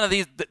 And none of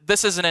these,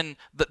 this isn't in,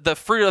 the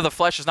fruit of the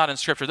flesh is not in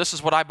Scripture. This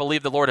is what I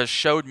believe the Lord has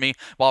showed me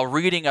while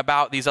reading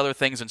about these other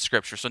things in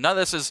Scripture. So none of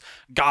this is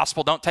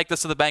gospel. Don't take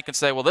this to the bank and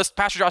say, well, this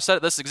Pastor Josh said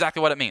it, this is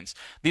exactly what it means.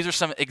 These are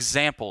some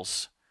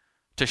examples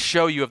to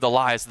show you of the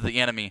lies that the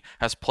enemy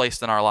has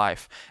placed in our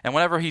life. And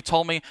whenever he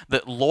told me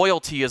that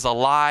loyalty is a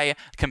lie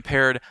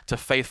compared to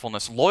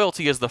faithfulness,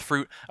 loyalty is the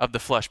fruit of the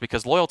flesh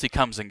because loyalty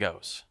comes and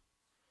goes.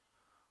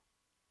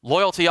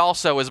 Loyalty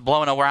also is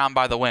blown around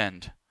by the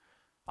wind.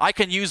 I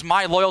can use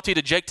my loyalty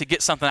to Jake to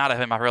get something out of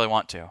him if I really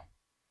want to.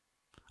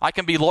 I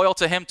can be loyal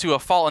to him to a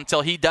fault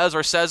until he does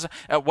or says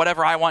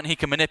whatever I want and he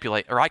can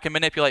manipulate, or I can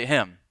manipulate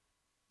him.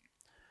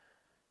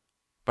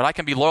 But I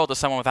can be loyal to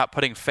someone without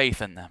putting faith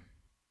in them.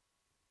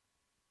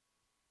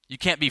 You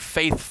can't be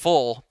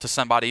faithful to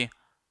somebody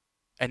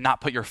and not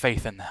put your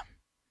faith in them.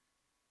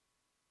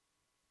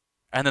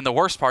 And then the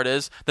worst part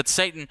is that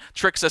Satan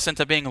tricks us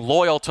into being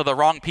loyal to the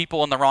wrong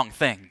people and the wrong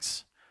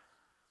things.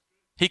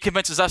 He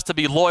convinces us to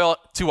be loyal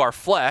to our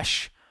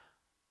flesh.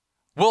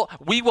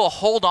 We will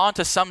hold on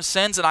to some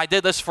sins, and I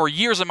did this for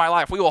years in my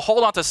life. We will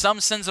hold on to some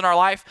sins in our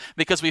life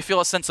because we feel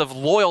a sense of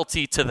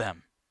loyalty to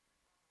them.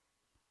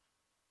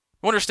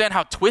 You understand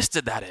how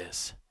twisted that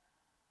is?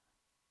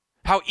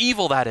 How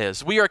evil that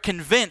is. We are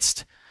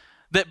convinced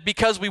that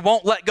because we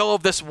won't let go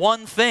of this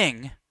one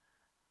thing,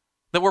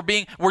 that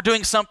we're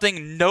doing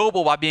something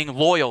noble by being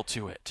loyal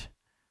to it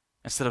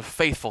instead of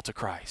faithful to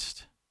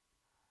Christ.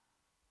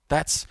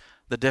 That's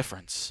the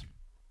difference.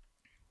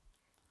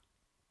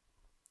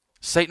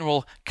 Satan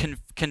will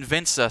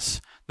convince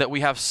us that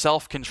we have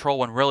self-control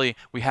when really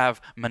we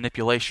have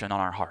manipulation on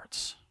our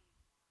hearts.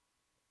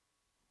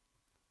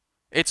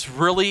 It's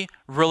really,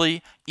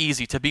 really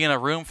easy to be in a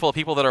room full of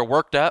people that are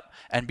worked up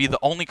and be the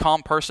only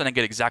calm person and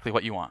get exactly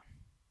what you want.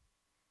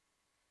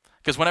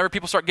 Because whenever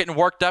people start getting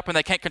worked up and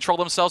they can't control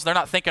themselves, they're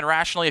not thinking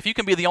rationally. If you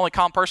can be the only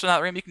calm person in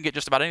that room, you can get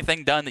just about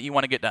anything done that you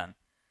want to get done.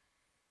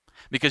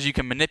 Because you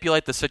can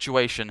manipulate the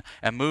situation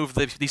and move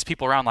these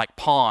people around like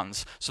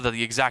pawns so that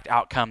the exact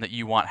outcome that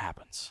you want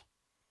happens.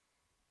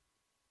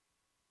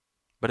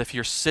 But if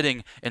you're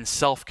sitting in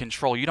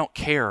self-control, you don't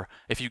care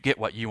if you get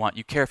what you want.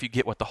 You care if you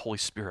get what the Holy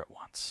Spirit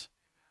wants.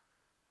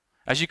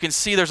 As you can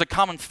see, there's a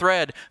common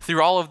thread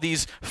through all of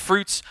these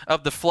fruits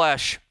of the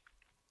flesh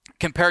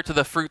compared to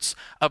the fruits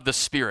of the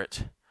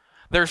Spirit.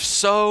 They're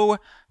so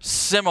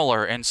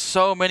similar in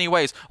so many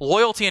ways.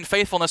 Loyalty and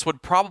faithfulness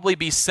would probably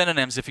be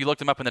synonyms if you looked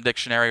them up in the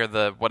dictionary or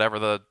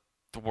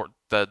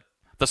the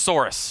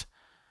thesaurus.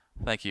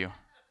 Thank you,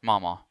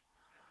 Mama.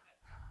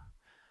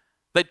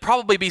 They'd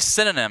probably be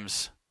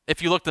synonyms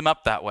if you looked them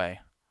up that way.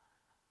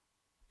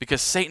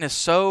 Because Satan is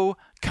so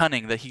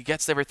cunning that he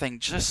gets everything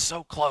just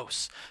so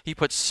close. He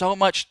puts so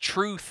much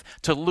truth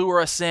to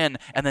lure us in,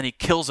 and then he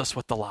kills us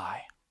with the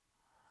lie.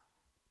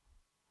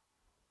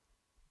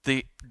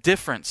 The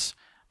difference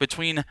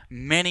between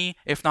many,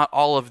 if not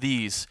all of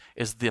these,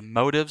 is the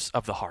motives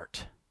of the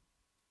heart.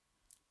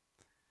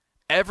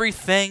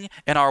 Everything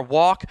in our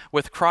walk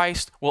with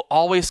Christ will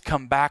always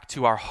come back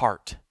to our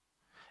heart.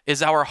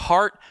 Is our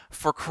heart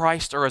for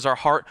Christ or is our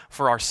heart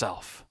for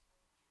ourselves?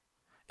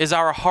 Is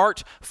our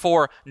heart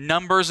for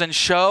numbers and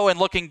show and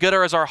looking good,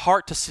 or is our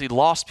heart to see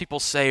lost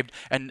people saved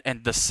and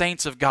the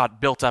saints of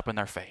God built up in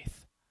their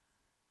faith?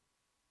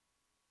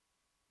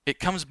 It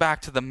comes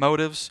back to the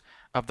motives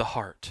of the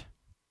heart.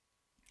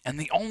 And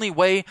the only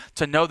way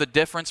to know the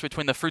difference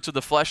between the fruits of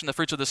the flesh and the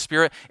fruits of the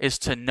Spirit is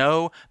to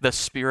know the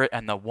Spirit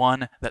and the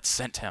one that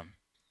sent him.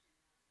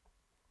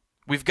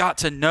 We've got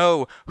to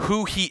know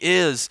who he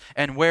is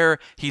and where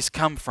he's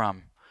come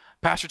from.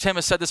 Pastor Tim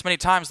has said this many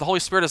times, the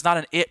Holy Spirit is not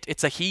an it,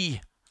 it's a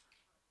he.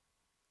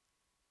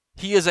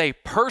 He is a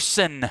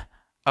person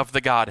of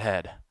the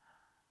Godhead.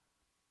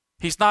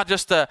 He's not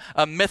just a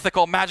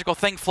mythical, magical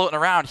thing floating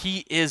around.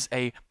 He is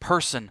a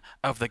person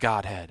of the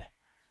Godhead.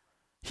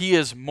 He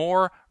is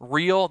more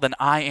real than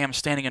I am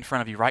standing in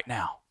front of you right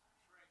now.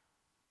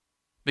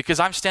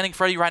 Because I'm standing in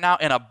front of you right now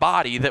in a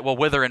body that will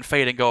wither and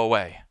fade and go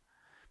away.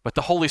 But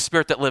the Holy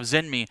Spirit that lives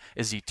in me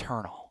is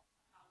eternal.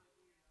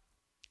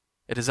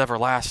 It is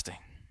everlasting.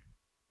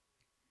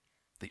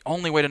 The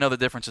only way to know the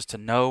difference is to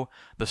know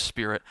the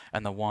Spirit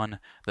and the one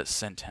that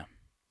sent him.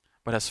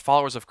 But as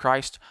followers of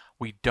Christ,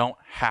 we don't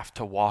have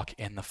to walk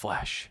in the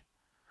flesh.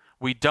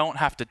 We don't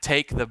have to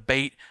take the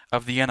bait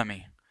of the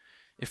enemy.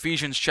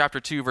 Ephesians chapter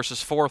 2,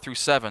 verses 4 through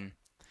 7.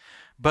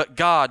 But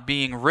God,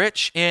 being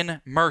rich in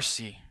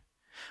mercy,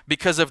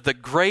 because of the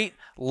great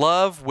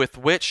love with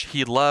which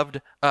he loved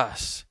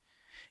us,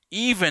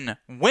 even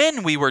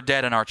when we were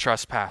dead in our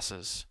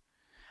trespasses,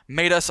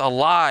 made us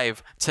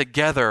alive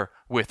together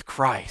with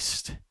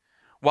Christ.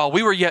 While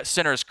we were yet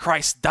sinners,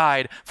 Christ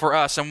died for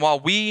us. And while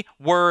we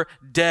were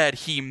dead,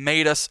 he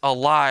made us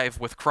alive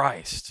with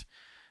Christ.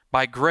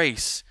 By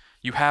grace,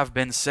 you have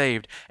been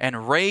saved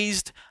and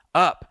raised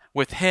up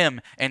with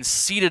him and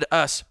seated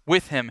us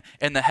with him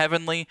in the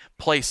heavenly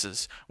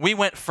places. We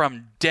went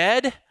from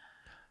dead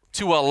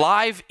to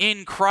alive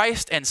in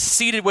Christ and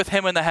seated with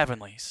him in the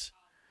heavenlies.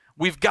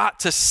 We've got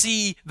to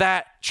see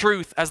that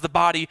truth as the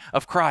body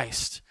of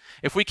Christ.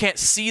 If we can't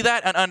see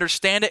that and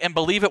understand it and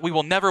believe it, we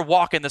will never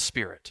walk in the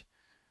Spirit.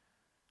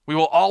 We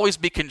will always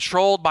be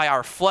controlled by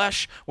our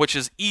flesh, which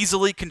is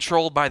easily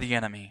controlled by the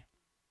enemy.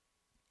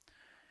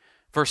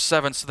 Verse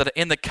 7, so that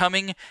in the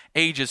coming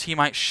ages he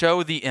might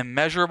show the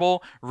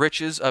immeasurable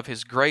riches of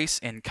his grace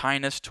and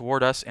kindness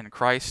toward us in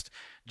Christ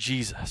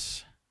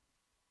Jesus.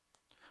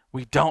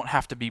 We don't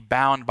have to be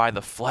bound by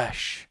the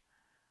flesh.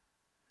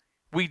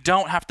 We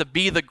don't have to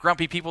be the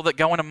grumpy people that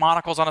go into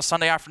Monocle's on a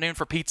Sunday afternoon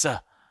for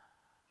pizza.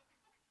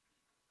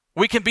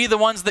 We can be the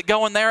ones that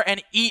go in there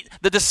and eat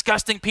the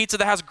disgusting pizza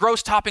that has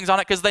gross toppings on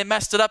it because they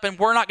messed it up, and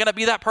we're not going to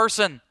be that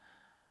person.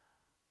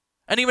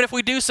 And even if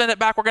we do send it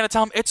back, we're going to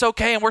tell them it's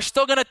okay, and we're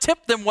still going to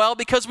tip them well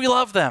because we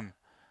love them.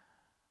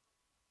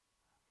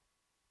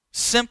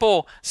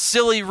 Simple,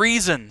 silly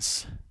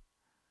reasons.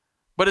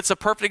 But it's a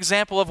perfect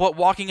example of what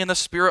walking in the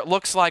Spirit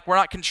looks like. We're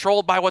not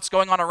controlled by what's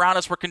going on around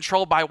us. We're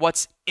controlled by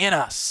what's in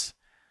us.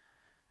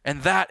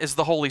 And that is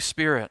the Holy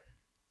Spirit.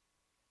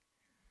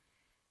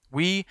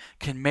 We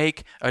can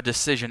make a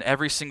decision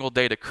every single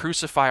day to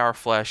crucify our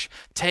flesh,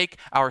 take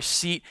our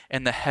seat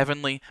in the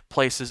heavenly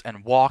places,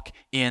 and walk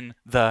in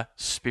the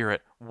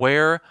Spirit.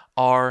 Where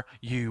are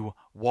you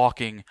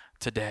walking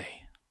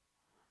today?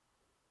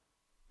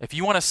 If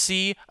you want to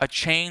see a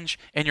change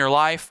in your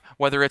life,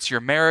 whether it's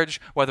your marriage,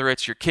 whether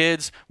it's your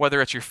kids,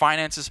 whether it's your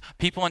finances,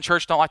 people in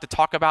church don't like to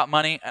talk about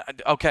money.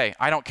 Okay,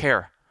 I don't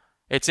care.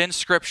 It's in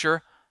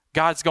Scripture.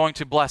 God's going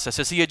to bless us.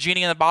 Is he a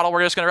genie in the bottle?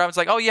 We're just going to grab it. It's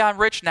like, oh yeah, I'm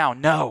rich now.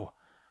 No.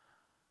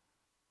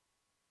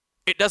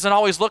 It doesn't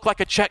always look like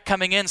a check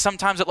coming in.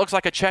 Sometimes it looks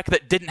like a check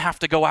that didn't have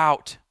to go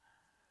out.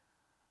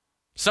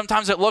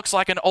 Sometimes it looks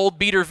like an old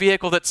beater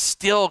vehicle that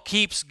still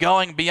keeps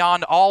going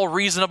beyond all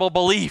reasonable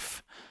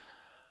belief.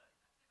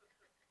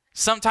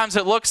 Sometimes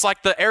it looks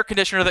like the air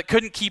conditioner that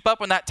couldn't keep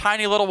up in that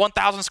tiny little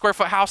 1,000 square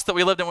foot house that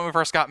we lived in when we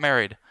first got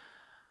married.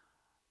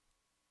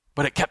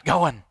 But it kept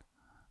going.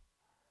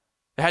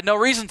 It had no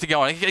reason to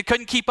go on. It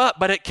couldn't keep up,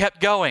 but it kept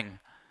going.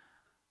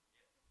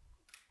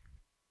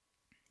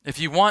 If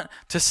you want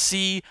to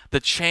see the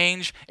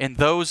change in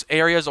those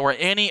areas or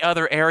any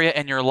other area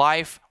in your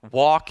life,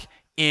 walk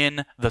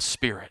in the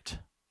Spirit.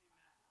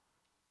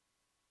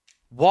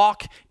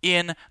 Walk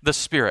in the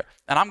Spirit.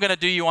 And I'm going to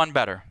do you one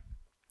better.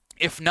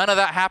 If none of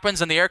that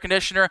happens and the air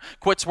conditioner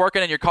quits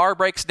working and your car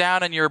breaks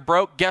down and you're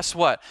broke, guess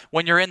what?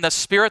 When you're in the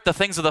Spirit, the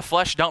things of the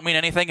flesh don't mean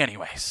anything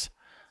anyways.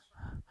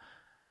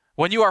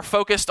 When you are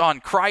focused on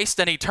Christ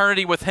and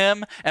eternity with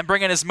him and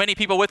bringing as many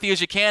people with you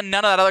as you can,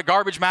 none of that other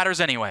garbage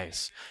matters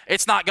anyways.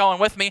 It's not going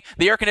with me.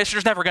 The air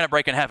conditioner's never going to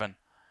break in heaven.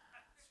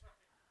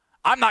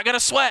 I'm not going to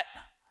sweat.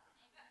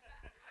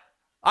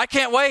 I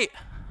can't wait.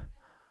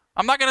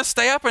 I'm not going to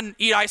stay up and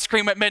eat ice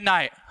cream at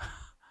midnight.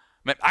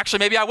 Actually,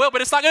 maybe I will,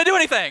 but it's not going to do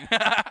anything.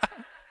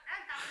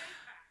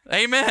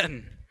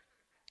 Amen.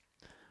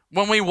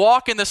 When we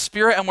walk in the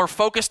Spirit and we're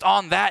focused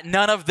on that,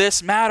 none of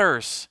this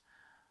matters.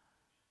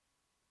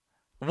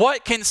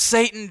 What can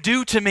Satan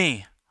do to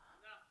me?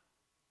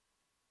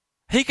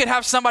 He could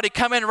have somebody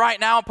come in right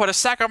now and put a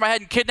sack on my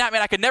head and kidnap me,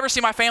 and I could never see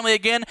my family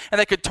again, and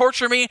they could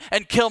torture me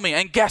and kill me.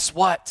 And guess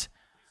what?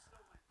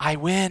 I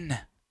win.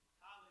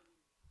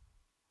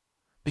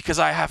 Because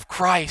I have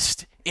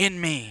Christ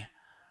in me.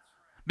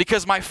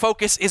 Because my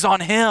focus is on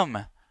him.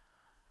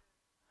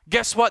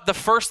 Guess what? The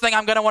first thing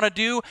I'm going to want to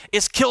do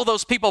is kill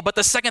those people. But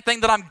the second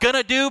thing that I'm going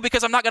to do,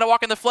 because I'm not going to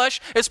walk in the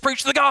flesh, is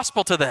preach the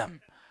gospel to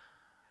them.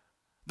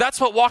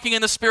 That's what walking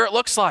in the Spirit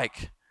looks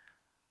like.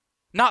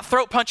 Not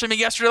throat punching me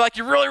yesterday like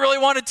you really, really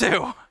wanted to.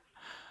 Well,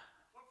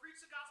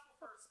 preach the gospel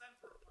first, then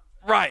throat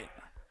punch. Right.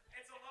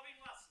 It's a loving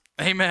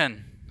lesson.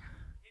 Amen.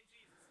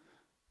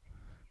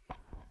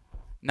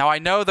 Now, I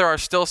know there are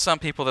still some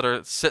people that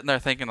are sitting there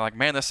thinking like,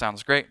 man, this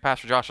sounds great.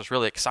 Pastor Josh is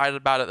really excited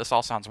about it. This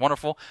all sounds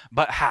wonderful.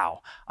 But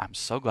how? I'm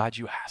so glad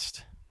you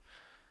asked.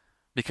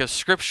 Because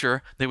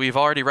scripture that we've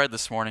already read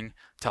this morning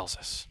tells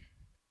us.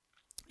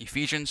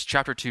 Ephesians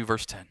chapter 2,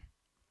 verse 10.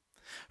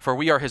 For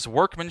we are his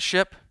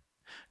workmanship,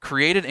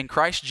 created in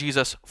Christ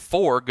Jesus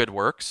for good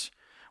works,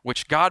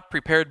 which God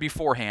prepared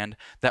beforehand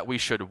that we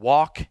should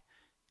walk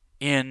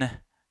in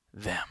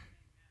them.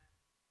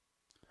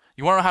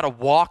 You want to know how to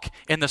walk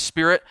in the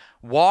Spirit?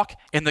 Walk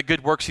in the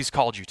good works he's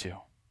called you to.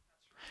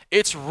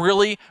 It's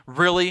really,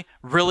 really,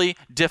 really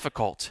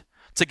difficult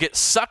to get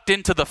sucked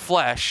into the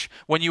flesh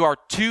when you are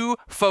too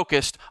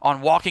focused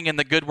on walking in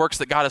the good works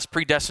that God has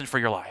predestined for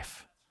your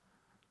life.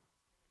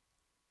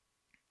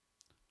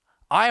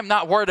 I am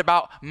not worried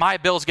about my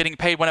bills getting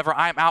paid whenever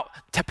I'm out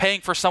to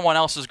paying for someone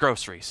else's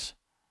groceries.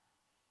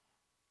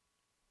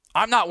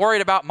 I'm not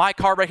worried about my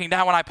car breaking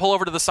down when I pull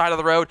over to the side of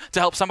the road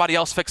to help somebody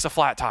else fix a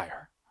flat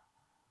tire.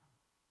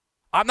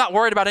 I'm not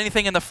worried about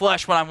anything in the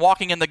flesh when I'm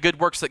walking in the good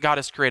works that God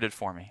has created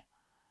for me.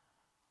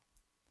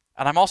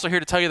 And I'm also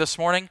here to tell you this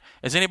morning,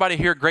 is anybody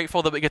here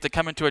grateful that we get to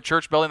come into a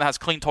church building that has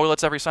clean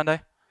toilets every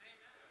Sunday?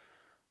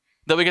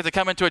 That we get to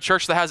come into a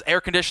church that has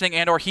air conditioning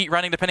and or heat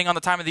running depending on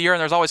the time of the year,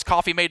 and there's always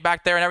coffee made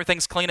back there and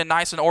everything's clean and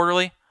nice and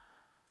orderly.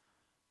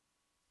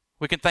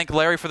 We can thank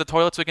Larry for the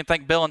toilets. We can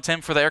thank Bill and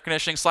Tim for the air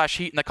conditioning /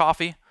 heat and the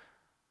coffee.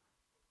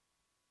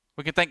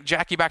 We can thank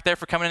Jackie back there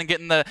for coming in and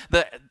getting the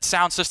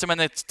sound system and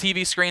the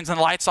TV screens and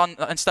lights on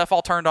and stuff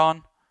all turned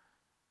on.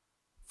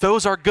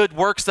 Those are good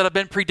works that have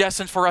been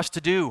predestined for us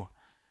to do.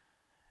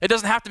 It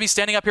doesn't have to be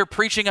standing up here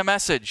preaching a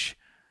message.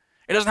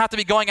 It doesn't have to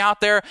be going out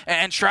there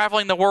and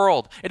traveling the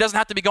world. It doesn't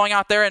have to be going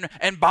out there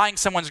and buying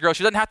someone's groceries.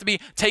 It doesn't have to be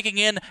taking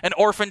in an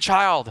orphan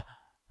child.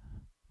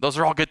 Those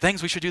are all good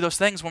things. We should do those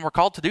things when we're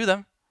called to do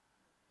them.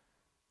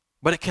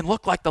 But it can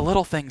look like the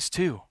little things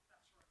too.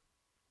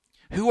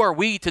 Who are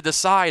we to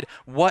decide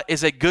what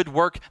is a good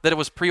work that it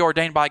was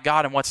preordained by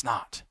God and what's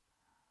not?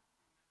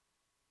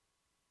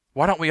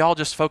 Why don't we all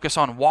just focus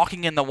on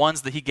walking in the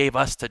ones that he gave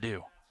us to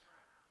do?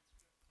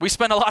 We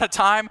spend a lot of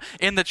time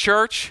in the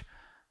church,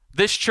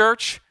 this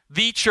church,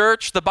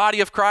 the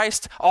body of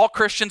Christ, all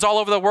Christians all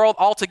over the world,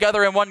 all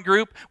together in one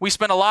group. We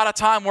spend a lot of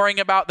time worrying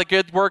about the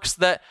good works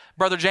that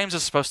Brother James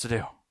is supposed to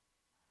do.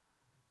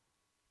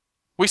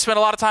 We spend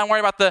a lot of time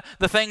worrying about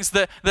the things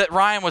that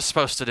Ryan was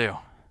supposed to do.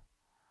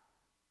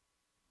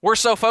 We're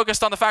so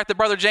focused on the fact that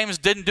Brother James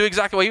didn't do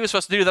exactly what he was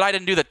supposed to do that I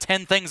didn't do the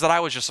 10 things that I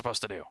was just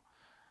supposed to do.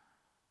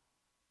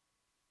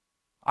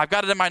 I've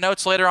got it in my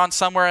notes later on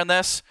somewhere in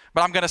this,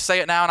 but I'm going to say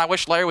it now, and I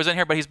wish Larry was in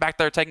here, but he's back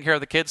there taking care of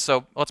the kids,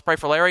 so let's pray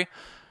for Larry.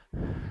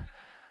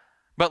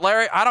 But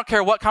Larry, I don't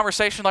care what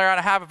conversation Larry and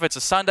I have, if it's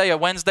a Sunday, a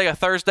Wednesday, a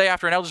Thursday,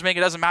 after an elders meeting,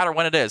 it doesn't matter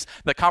when it is.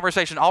 The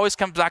conversation always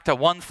comes back to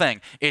one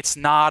thing. It's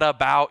not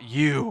about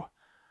you.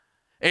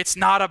 It's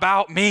not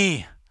about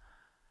me.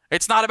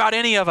 It's not about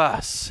any of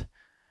us.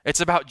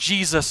 It's about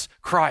Jesus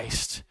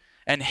Christ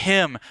and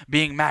him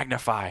being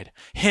magnified,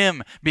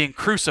 him being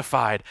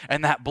crucified,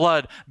 and that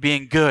blood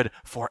being good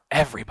for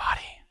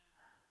everybody.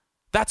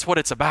 That's what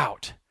it's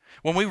about.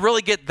 When we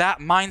really get that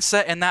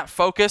mindset and that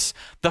focus,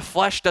 the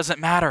flesh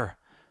doesn't matter.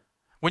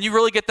 When you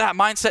really get that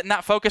mindset and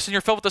that focus and you're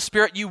filled with the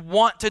Spirit, you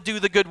want to do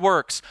the good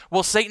works.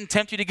 Will Satan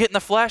tempt you to get in the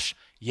flesh?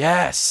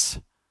 Yes.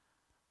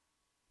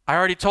 I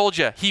already told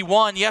you, he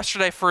won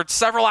yesterday for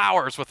several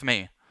hours with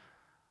me.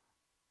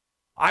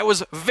 I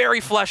was very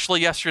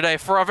fleshly yesterday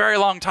for a very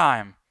long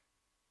time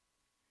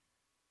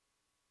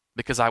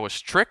because I was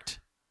tricked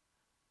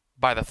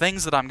by the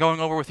things that I'm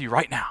going over with you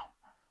right now.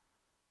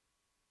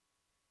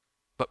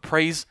 But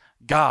praise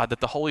God that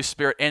the Holy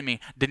Spirit in me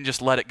didn't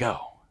just let it go.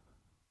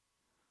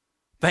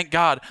 Thank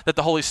God that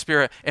the Holy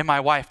Spirit in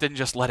my wife didn't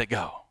just let it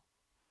go.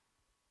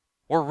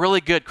 We're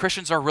really good.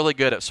 Christians are really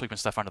good at sweeping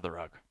stuff under the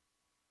rug.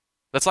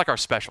 That's like our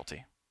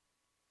specialty.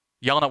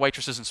 Yelling at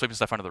waitresses and sweeping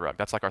stuff under the rug.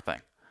 That's like our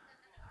thing.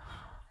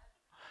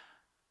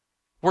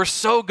 We're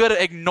so good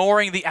at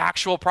ignoring the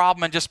actual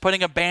problem and just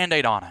putting a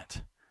Band-Aid on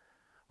it.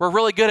 We're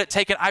really good at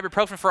taking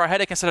ibuprofen for our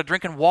headache instead of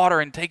drinking water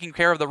and taking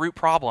care of the root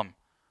problem.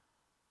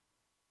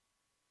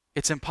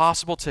 It's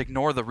impossible to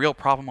ignore the real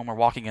problem when we're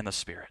walking in the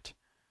Spirit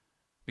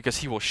because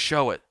he will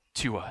show it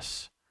to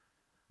us.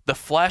 The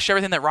flesh,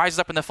 everything that rises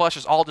up in the flesh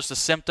is all just a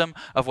symptom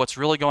of what's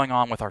really going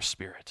on with our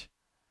spirit.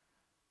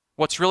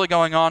 What's really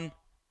going on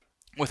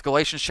with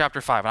Galatians chapter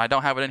 5, and I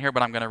don't have it in here,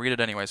 but I'm going to read it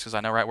anyways because I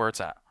know right where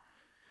it's at.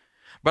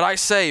 But I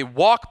say,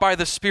 walk by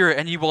the Spirit,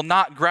 and you will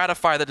not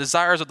gratify the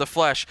desires of the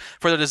flesh.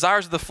 For the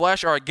desires of the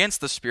flesh are against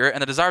the Spirit,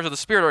 and the desires of the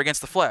Spirit are against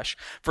the flesh.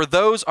 For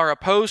those are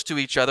opposed to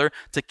each other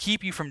to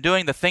keep you from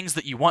doing the things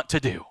that you want to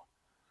do.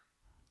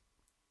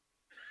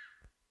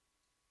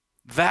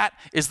 That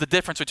is the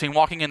difference between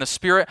walking in the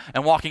Spirit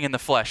and walking in the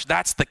flesh.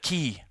 That's the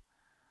key.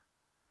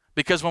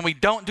 Because when we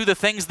don't do the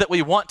things that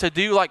we want to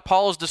do, like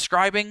Paul is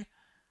describing,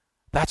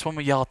 that's when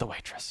we yell at the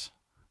waitress.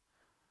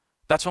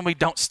 That's when we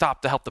don't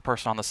stop to help the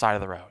person on the side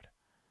of the road.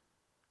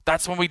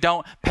 That's when we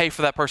don't pay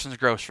for that person's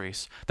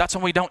groceries. That's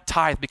when we don't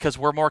tithe because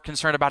we're more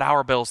concerned about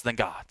our bills than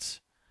God's.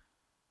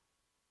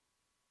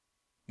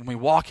 When we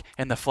walk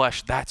in the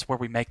flesh, that's where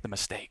we make the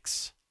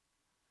mistakes.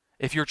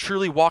 If you're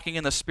truly walking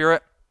in the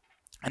Spirit,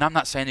 and I'm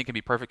not saying you can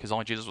be perfect because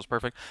only Jesus was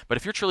perfect, but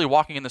if you're truly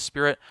walking in the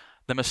Spirit,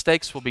 the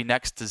mistakes will be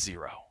next to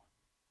zero.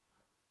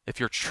 If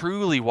you're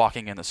truly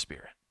walking in the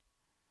Spirit.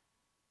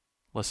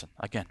 Listen,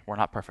 again, we're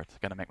not perfect. We're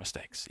going to make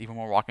mistakes. Even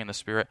when we're walking in the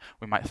Spirit,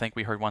 we might think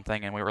we heard one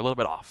thing and we were a little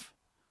bit off.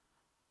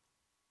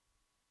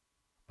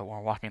 But when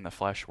we're walking in the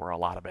flesh, we're a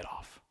lot of bit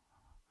off.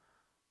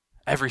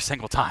 Every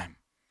single time.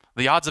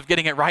 The odds of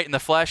getting it right in the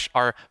flesh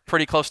are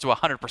pretty close to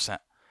 100%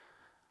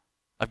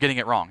 of getting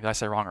it wrong. Did I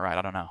say wrong or right?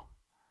 I don't know.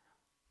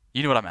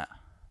 You knew what I meant.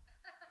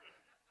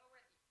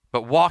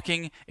 But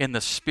walking in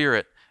the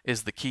Spirit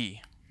is the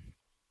key.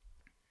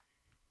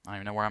 I don't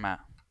even know where I'm at.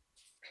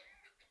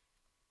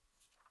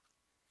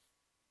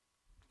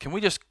 Can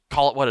we just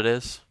call it what it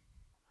is?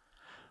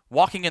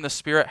 Walking in the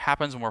Spirit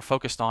happens when we're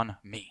focused on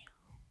me.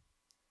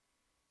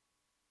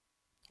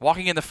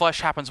 Walking in the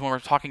flesh happens when we're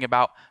talking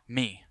about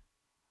me.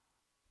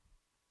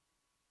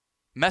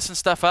 Messing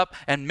stuff up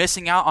and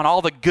missing out on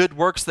all the good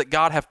works that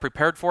God have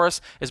prepared for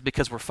us is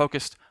because we're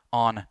focused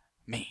on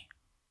me.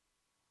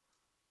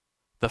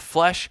 The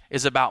flesh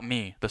is about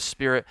me. The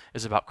Spirit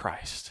is about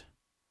Christ.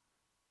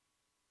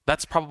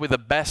 That's probably the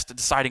best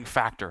deciding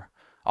factor.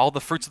 All the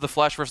fruits of the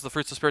flesh versus the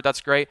fruits of the Spirit, that's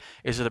great.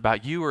 Is it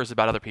about you or is it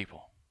about other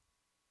people?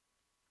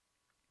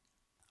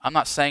 I'm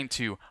not saying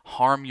to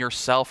harm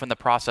yourself in the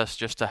process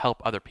just to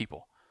help other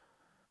people.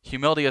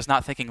 Humility is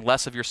not thinking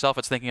less of yourself,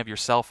 it's thinking of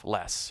yourself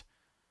less.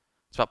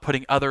 It's about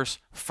putting others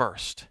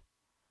first.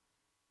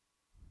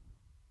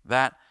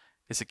 That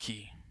is a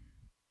key.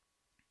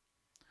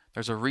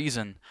 There's a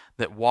reason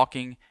that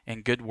walking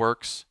in good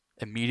works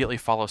immediately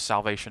follows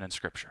salvation in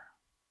Scripture.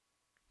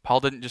 Paul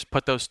didn't just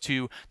put those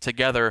two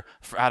together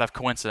out of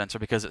coincidence or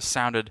because it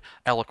sounded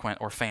eloquent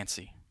or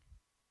fancy.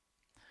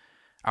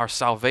 Our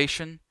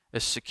salvation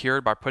is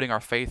secured by putting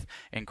our faith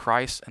in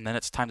Christ, and then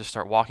it's time to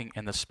start walking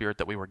in the Spirit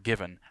that we were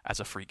given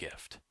as a free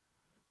gift.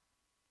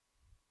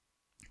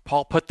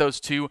 Paul put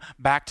those two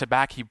back to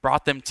back. He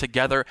brought them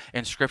together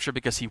in Scripture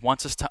because he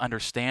wants us to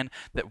understand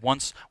that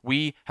once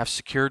we have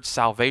secured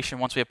salvation,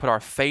 once we have put our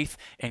faith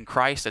in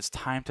Christ, it's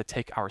time to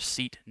take our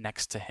seat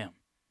next to Him.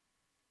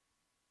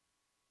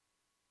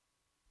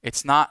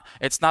 It's not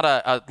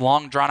a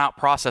long drawn-out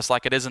process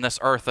like it is in this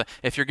earth.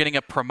 If you're getting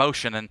a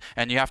promotion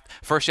and you have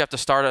to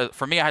start,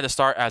 for me, I had to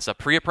start as a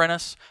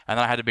pre-apprentice, and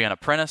then I had to be an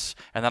apprentice,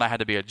 and then I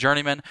had to be a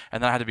journeyman,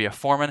 and then I had to be a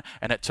foreman,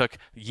 and it took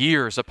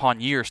years upon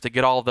years to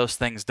get all of those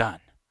things done.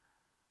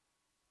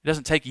 It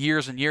doesn't take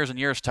years and years and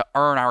years to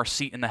earn our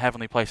seat in the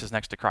heavenly places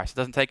next to Christ. It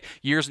doesn't take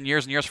years and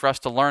years and years for us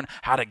to learn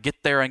how to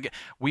get there.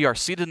 We are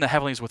seated in the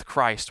heavenlies with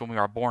Christ when we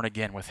are born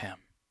again with Him.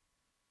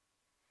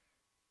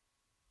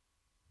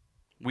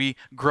 We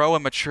grow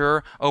and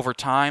mature over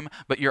time,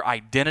 but your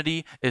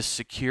identity is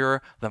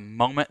secure the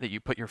moment that you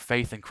put your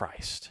faith in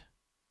Christ.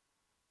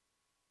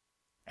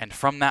 And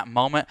from that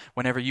moment,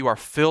 whenever you are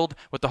filled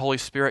with the Holy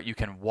Spirit, you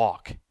can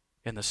walk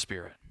in the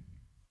Spirit.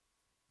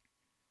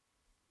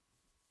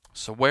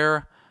 So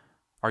where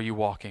are you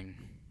walking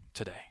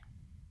today?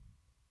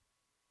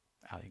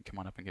 Ali, come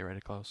on up and get ready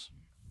to close.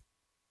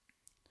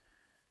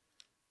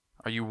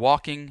 Are you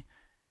walking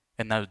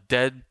in those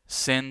dead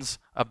sins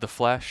of the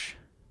flesh?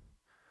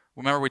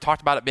 Remember, we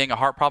talked about it being a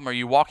heart problem. Are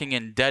you walking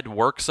in dead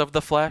works of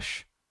the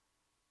flesh?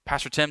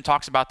 Pastor Tim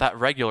talks about that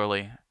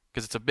regularly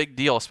because it's a big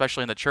deal,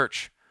 especially in the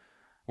church.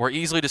 We're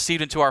easily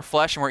deceived into our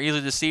flesh, and we're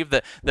easily deceived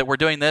that we're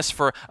doing this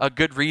for a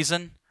good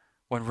reason,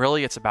 when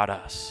really it's about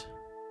us.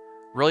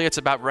 Really it's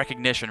about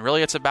recognition.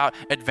 Really it's about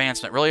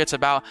advancement. Really it's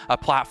about a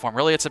platform.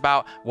 Really it's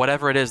about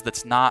whatever it is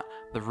that's not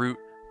the root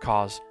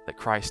cause that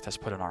Christ has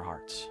put in our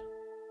hearts.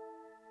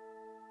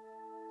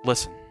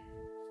 Listen,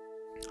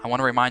 I want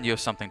to remind you of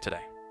something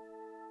today.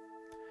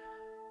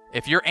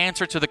 If your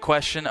answer to the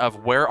question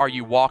of where are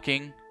you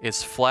walking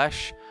is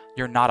flesh,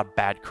 you're not a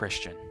bad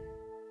Christian.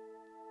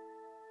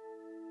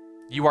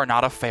 You are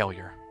not a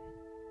failure.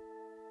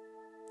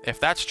 If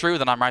that's true,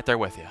 then I'm right there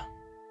with you.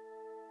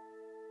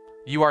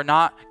 You are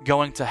not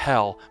going to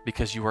hell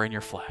because you are in your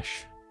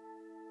flesh.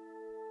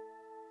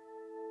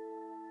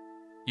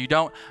 You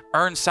don't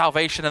earn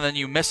salvation and then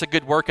you miss a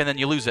good work and then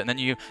you lose it.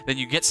 And then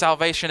you get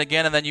salvation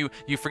again and then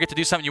you forget to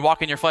do something, you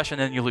walk in your flesh and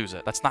then you lose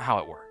it. That's not how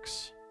it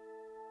works.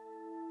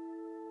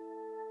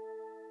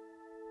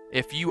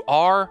 If you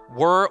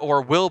were,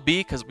 or will be,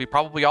 because we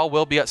probably all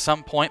will be at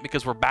some point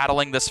because we're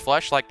battling this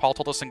flesh like Paul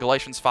told us in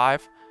Galatians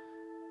 5,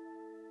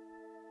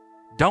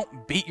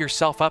 don't beat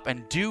yourself up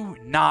and do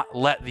not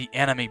let the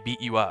enemy beat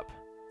you up.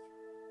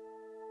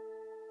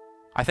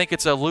 I think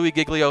it's a Louis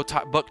Giglio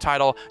book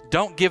title,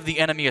 Don't Give the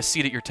Enemy a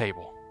Seat at Your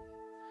Table.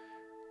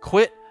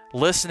 Quit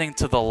listening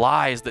to the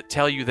lies that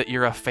tell you that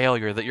you're a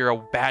failure, that you're a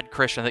bad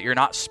Christian, that you're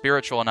not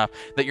spiritual enough,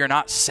 that you're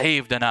not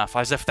saved enough,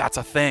 as if that's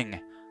a thing.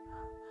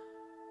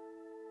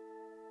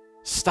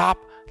 Stop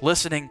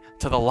listening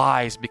to the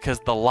lies because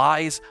the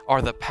lies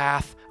are the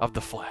path of the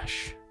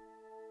flesh.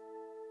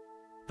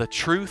 The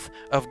truth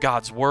of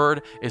God's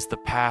word is the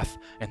path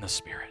in the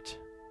Spirit.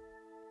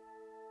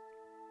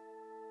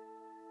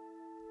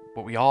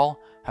 But we all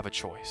have a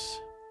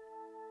choice.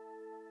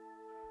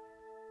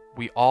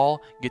 We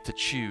all get to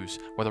choose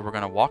whether we're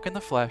going to walk in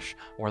the flesh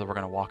or whether we're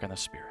going to walk in the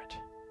Spirit.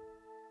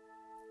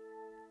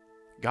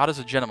 God is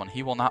a gentleman.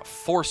 He will not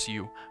force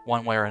you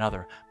one way or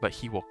another, but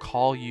he will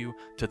call you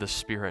to the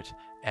Spirit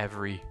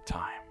every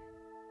time.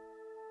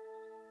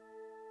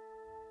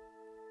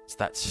 It's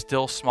that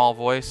still small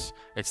voice.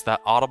 It's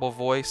that audible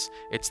voice.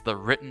 It's the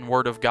written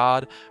word of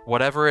God.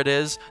 Whatever it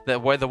is, the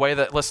way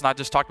that, listen, I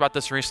just talked about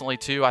this recently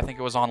too. I think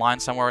it was online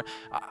somewhere.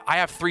 I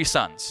have 3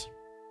 sons.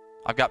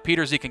 I've got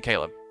Peter, Zeke, and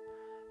Caleb.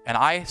 And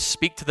I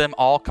speak to them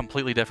all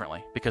completely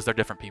differently because they're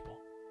different people.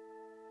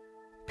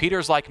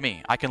 Peter's like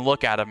me. I can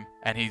look at him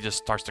and he just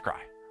starts to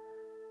cry.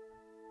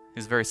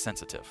 He's very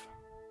sensitive.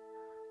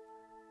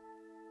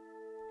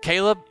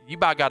 Caleb, you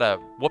about got to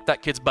whoop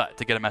that kid's butt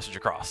to get a message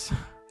across.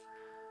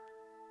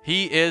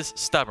 He is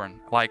stubborn.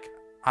 Like,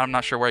 I'm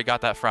not sure where he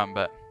got that from,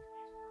 but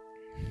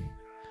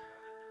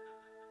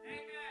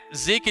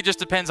Zeke, it just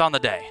depends on the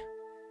day.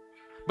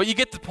 But you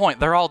get the point.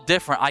 They're all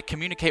different. I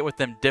communicate with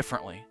them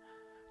differently.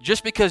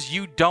 Just because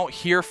you don't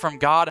hear from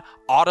God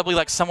audibly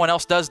like someone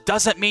else does,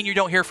 doesn't mean you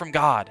don't hear from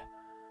God.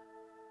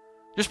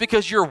 Just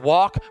because your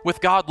walk with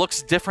God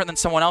looks different than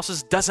someone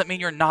else's, doesn't mean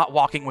you're not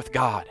walking with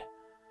God.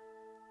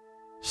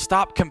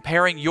 Stop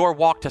comparing your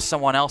walk to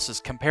someone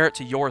else's. Compare it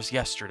to yours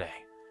yesterday.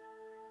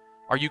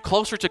 Are you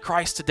closer to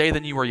Christ today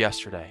than you were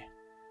yesterday?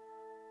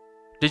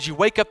 Did you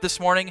wake up this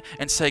morning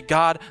and say,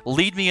 God,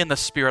 lead me in the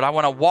Spirit. I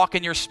want to walk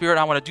in your Spirit.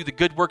 I want to do the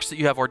good works that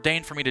you have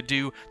ordained for me to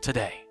do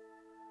today.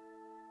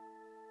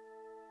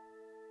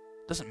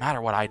 Doesn't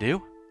matter what I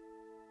do.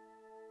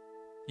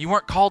 You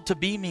weren't called to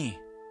be me.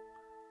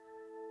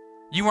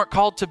 You weren't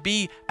called to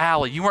be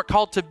Allie. You weren't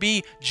called to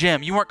be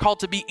Jim. You weren't called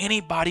to be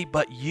anybody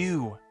but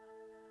you.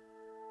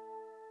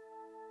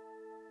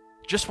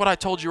 Just what I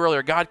told you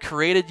earlier, God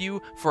created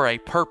you for a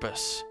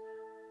purpose.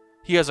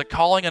 He has a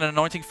calling and an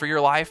anointing for your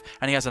life,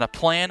 and he has a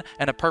plan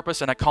and a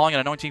purpose and a calling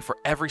and anointing for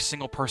every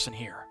single person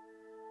here.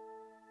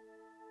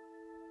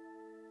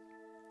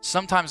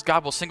 Sometimes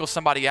God will single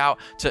somebody out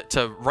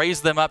to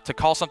raise them up, to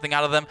call something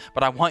out of them,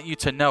 but I want you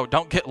to know,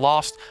 don't get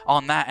lost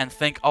on that and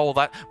think,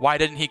 why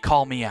didn't he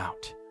call me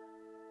out?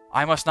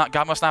 God must not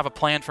have a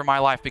plan for my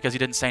life because he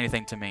didn't say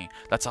anything to me.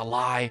 That's a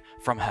lie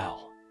from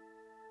hell.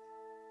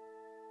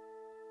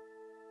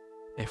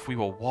 If we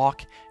will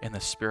walk in the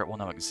Spirit, we'll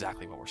know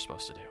exactly what we're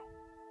supposed to do.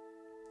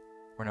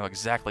 We'll know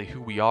exactly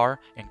who we are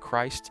in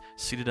Christ,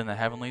 seated in the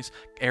heavenlies,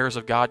 heirs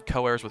of God,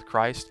 co-heirs with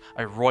Christ,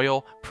 a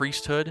royal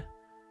priesthood,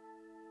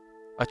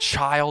 a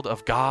child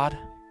of God.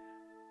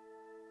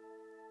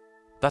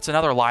 That's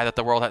another lie that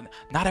the world had.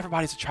 Not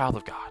everybody's a child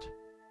of God.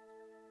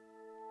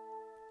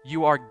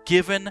 You are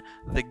given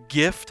the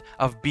gift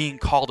of being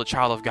called a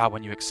child of God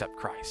when you accept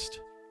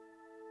Christ.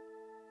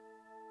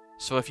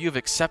 So if you have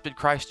accepted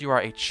Christ, you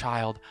are a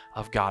child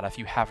of God. If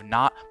you have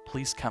not,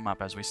 please come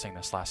up as we sing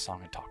this last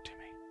song and talk to me.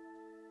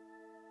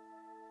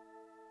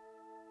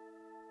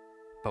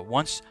 But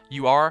once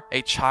you are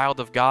a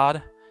child of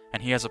God,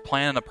 and he has a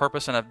plan and a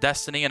purpose and a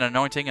destiny and an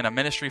anointing and a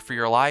ministry for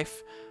your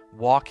life,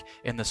 walk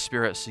in the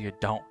Spirit so you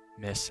don't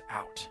miss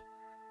out.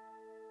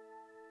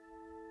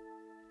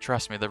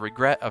 Trust me, the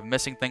regret of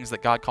missing things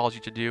that God calls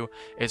you to do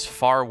is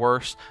far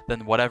worse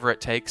than whatever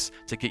it takes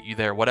to get you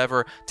there.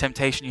 Whatever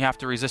temptation you have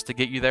to resist to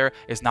get you there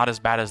is not as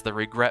bad as the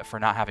regret for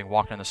not having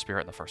walked in the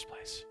Spirit in the first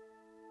place.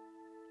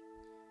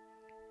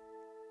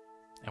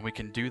 And we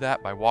can do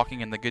that by walking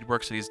in the good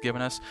works that he's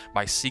given us,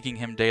 by seeking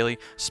him daily,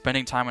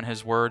 spending time in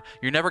his word.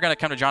 You're never going to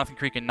come to Jonathan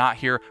Creek and not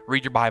hear,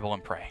 read your Bible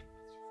and pray.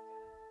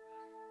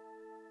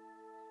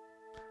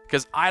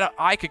 Because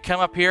I could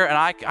come up here, and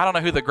I don't know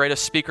who the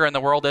greatest speaker in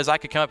the world is. I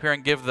could come up here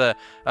and give the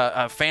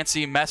a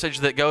fancy message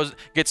that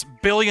gets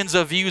billions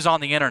of views on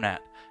the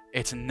internet.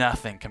 It's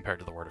nothing compared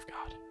to the Word of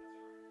God.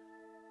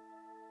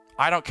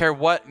 I don't care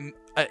what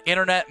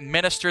internet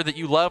minister that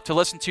you love to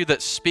listen to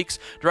that speaks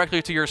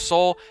directly to your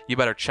soul, you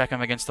better check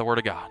him against the Word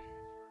of God.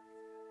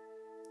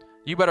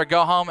 You better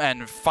go home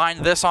and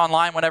find this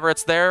online whenever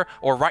it's there,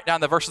 or write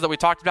down the verses that we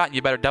talked about, and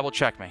you better double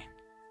check me.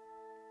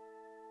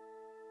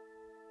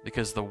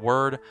 Because the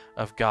Word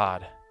of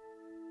God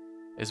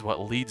is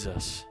what leads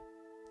us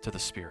to the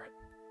Spirit.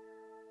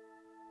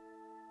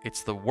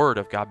 It's the Word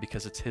of God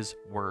because it's his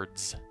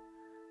words.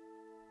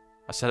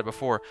 I said it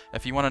before.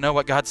 If you want to know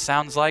what God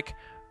sounds like,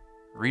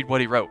 read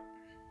what he wrote.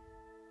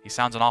 He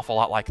sounds an awful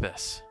lot like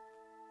this.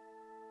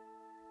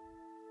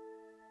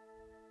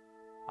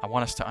 I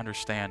want us to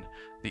understand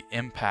the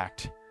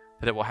impact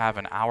that it will have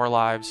in our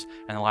lives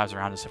and the lives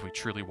around us if we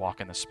truly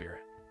walk in the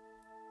Spirit.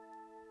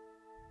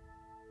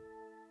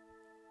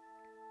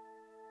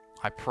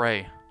 I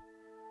pray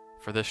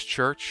for this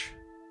church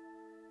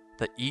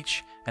that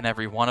each and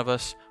every one of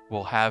us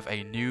will have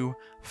a new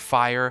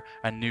fire,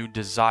 a new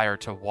desire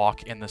to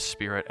walk in the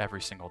Spirit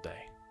every single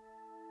day.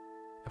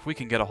 If we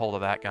can get a hold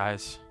of that,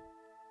 guys,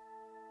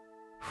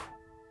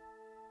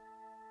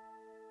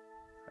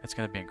 it's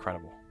going to be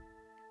incredible.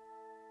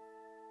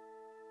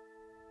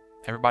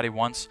 Everybody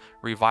wants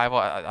revival.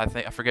 I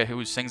forget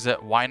who sings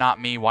it. Why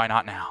not me? Why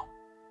not now?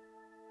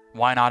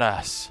 Why not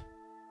us?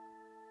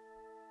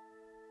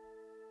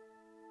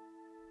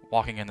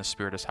 walking in the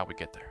Spirit is how we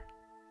get there.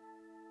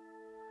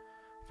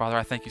 Father,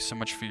 I thank you so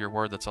much for your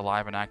word that's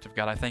alive and active.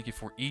 God, I thank you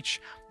for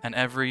each and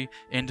every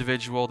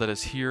individual that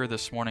is here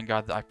this morning.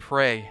 God, I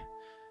pray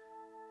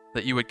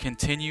that you would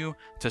continue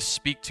to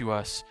speak to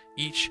us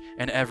each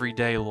and every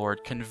day,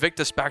 Lord. Convict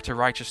us back to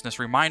righteousness.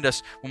 Remind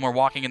us when we're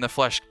walking in the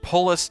flesh.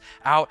 Pull us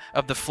out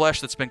of the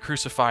flesh that's been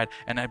crucified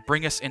and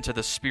bring us into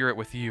the Spirit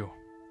with you.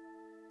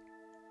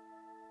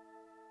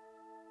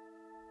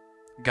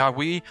 God,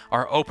 we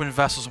are open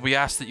vessels. We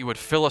ask that you would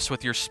fill us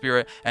with your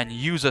Spirit and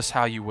use us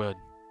how you would.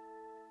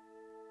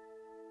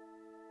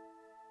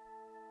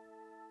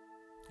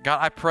 God,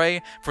 I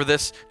pray for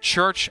this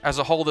church as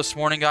a whole this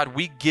morning. God,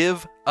 we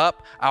give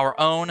up our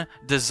own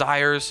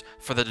desires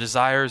for the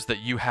desires that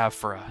you have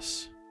for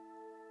us.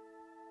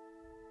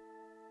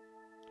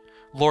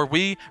 Lord,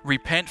 we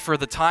repent for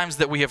the times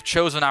that we have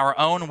chosen our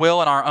own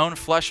will and our own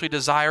fleshly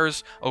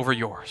desires over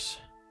yours.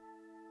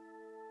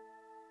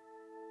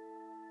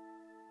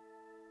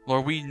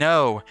 Lord, we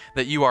know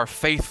that you are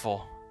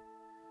faithful,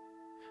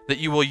 that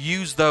you will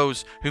use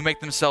those who make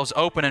themselves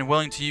open and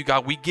willing to you,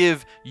 God. We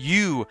give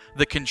you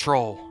the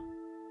control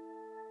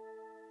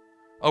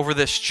over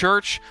this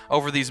church,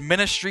 over these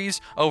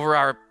ministries, over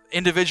our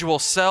individual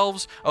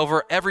selves,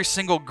 over every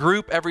single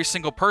group, every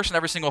single person,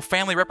 every single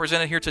family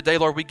represented here today.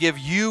 Lord, we give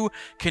you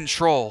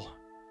control,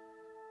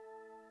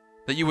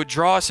 that you would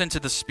draw us into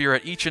the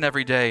Spirit each and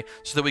every day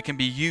so that we can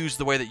be used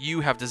the way that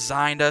you have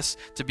designed us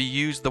to be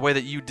used, the way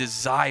that you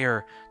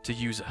desire to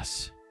use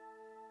us.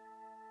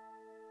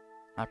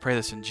 I pray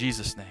this in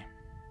Jesus' name.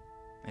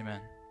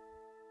 Amen.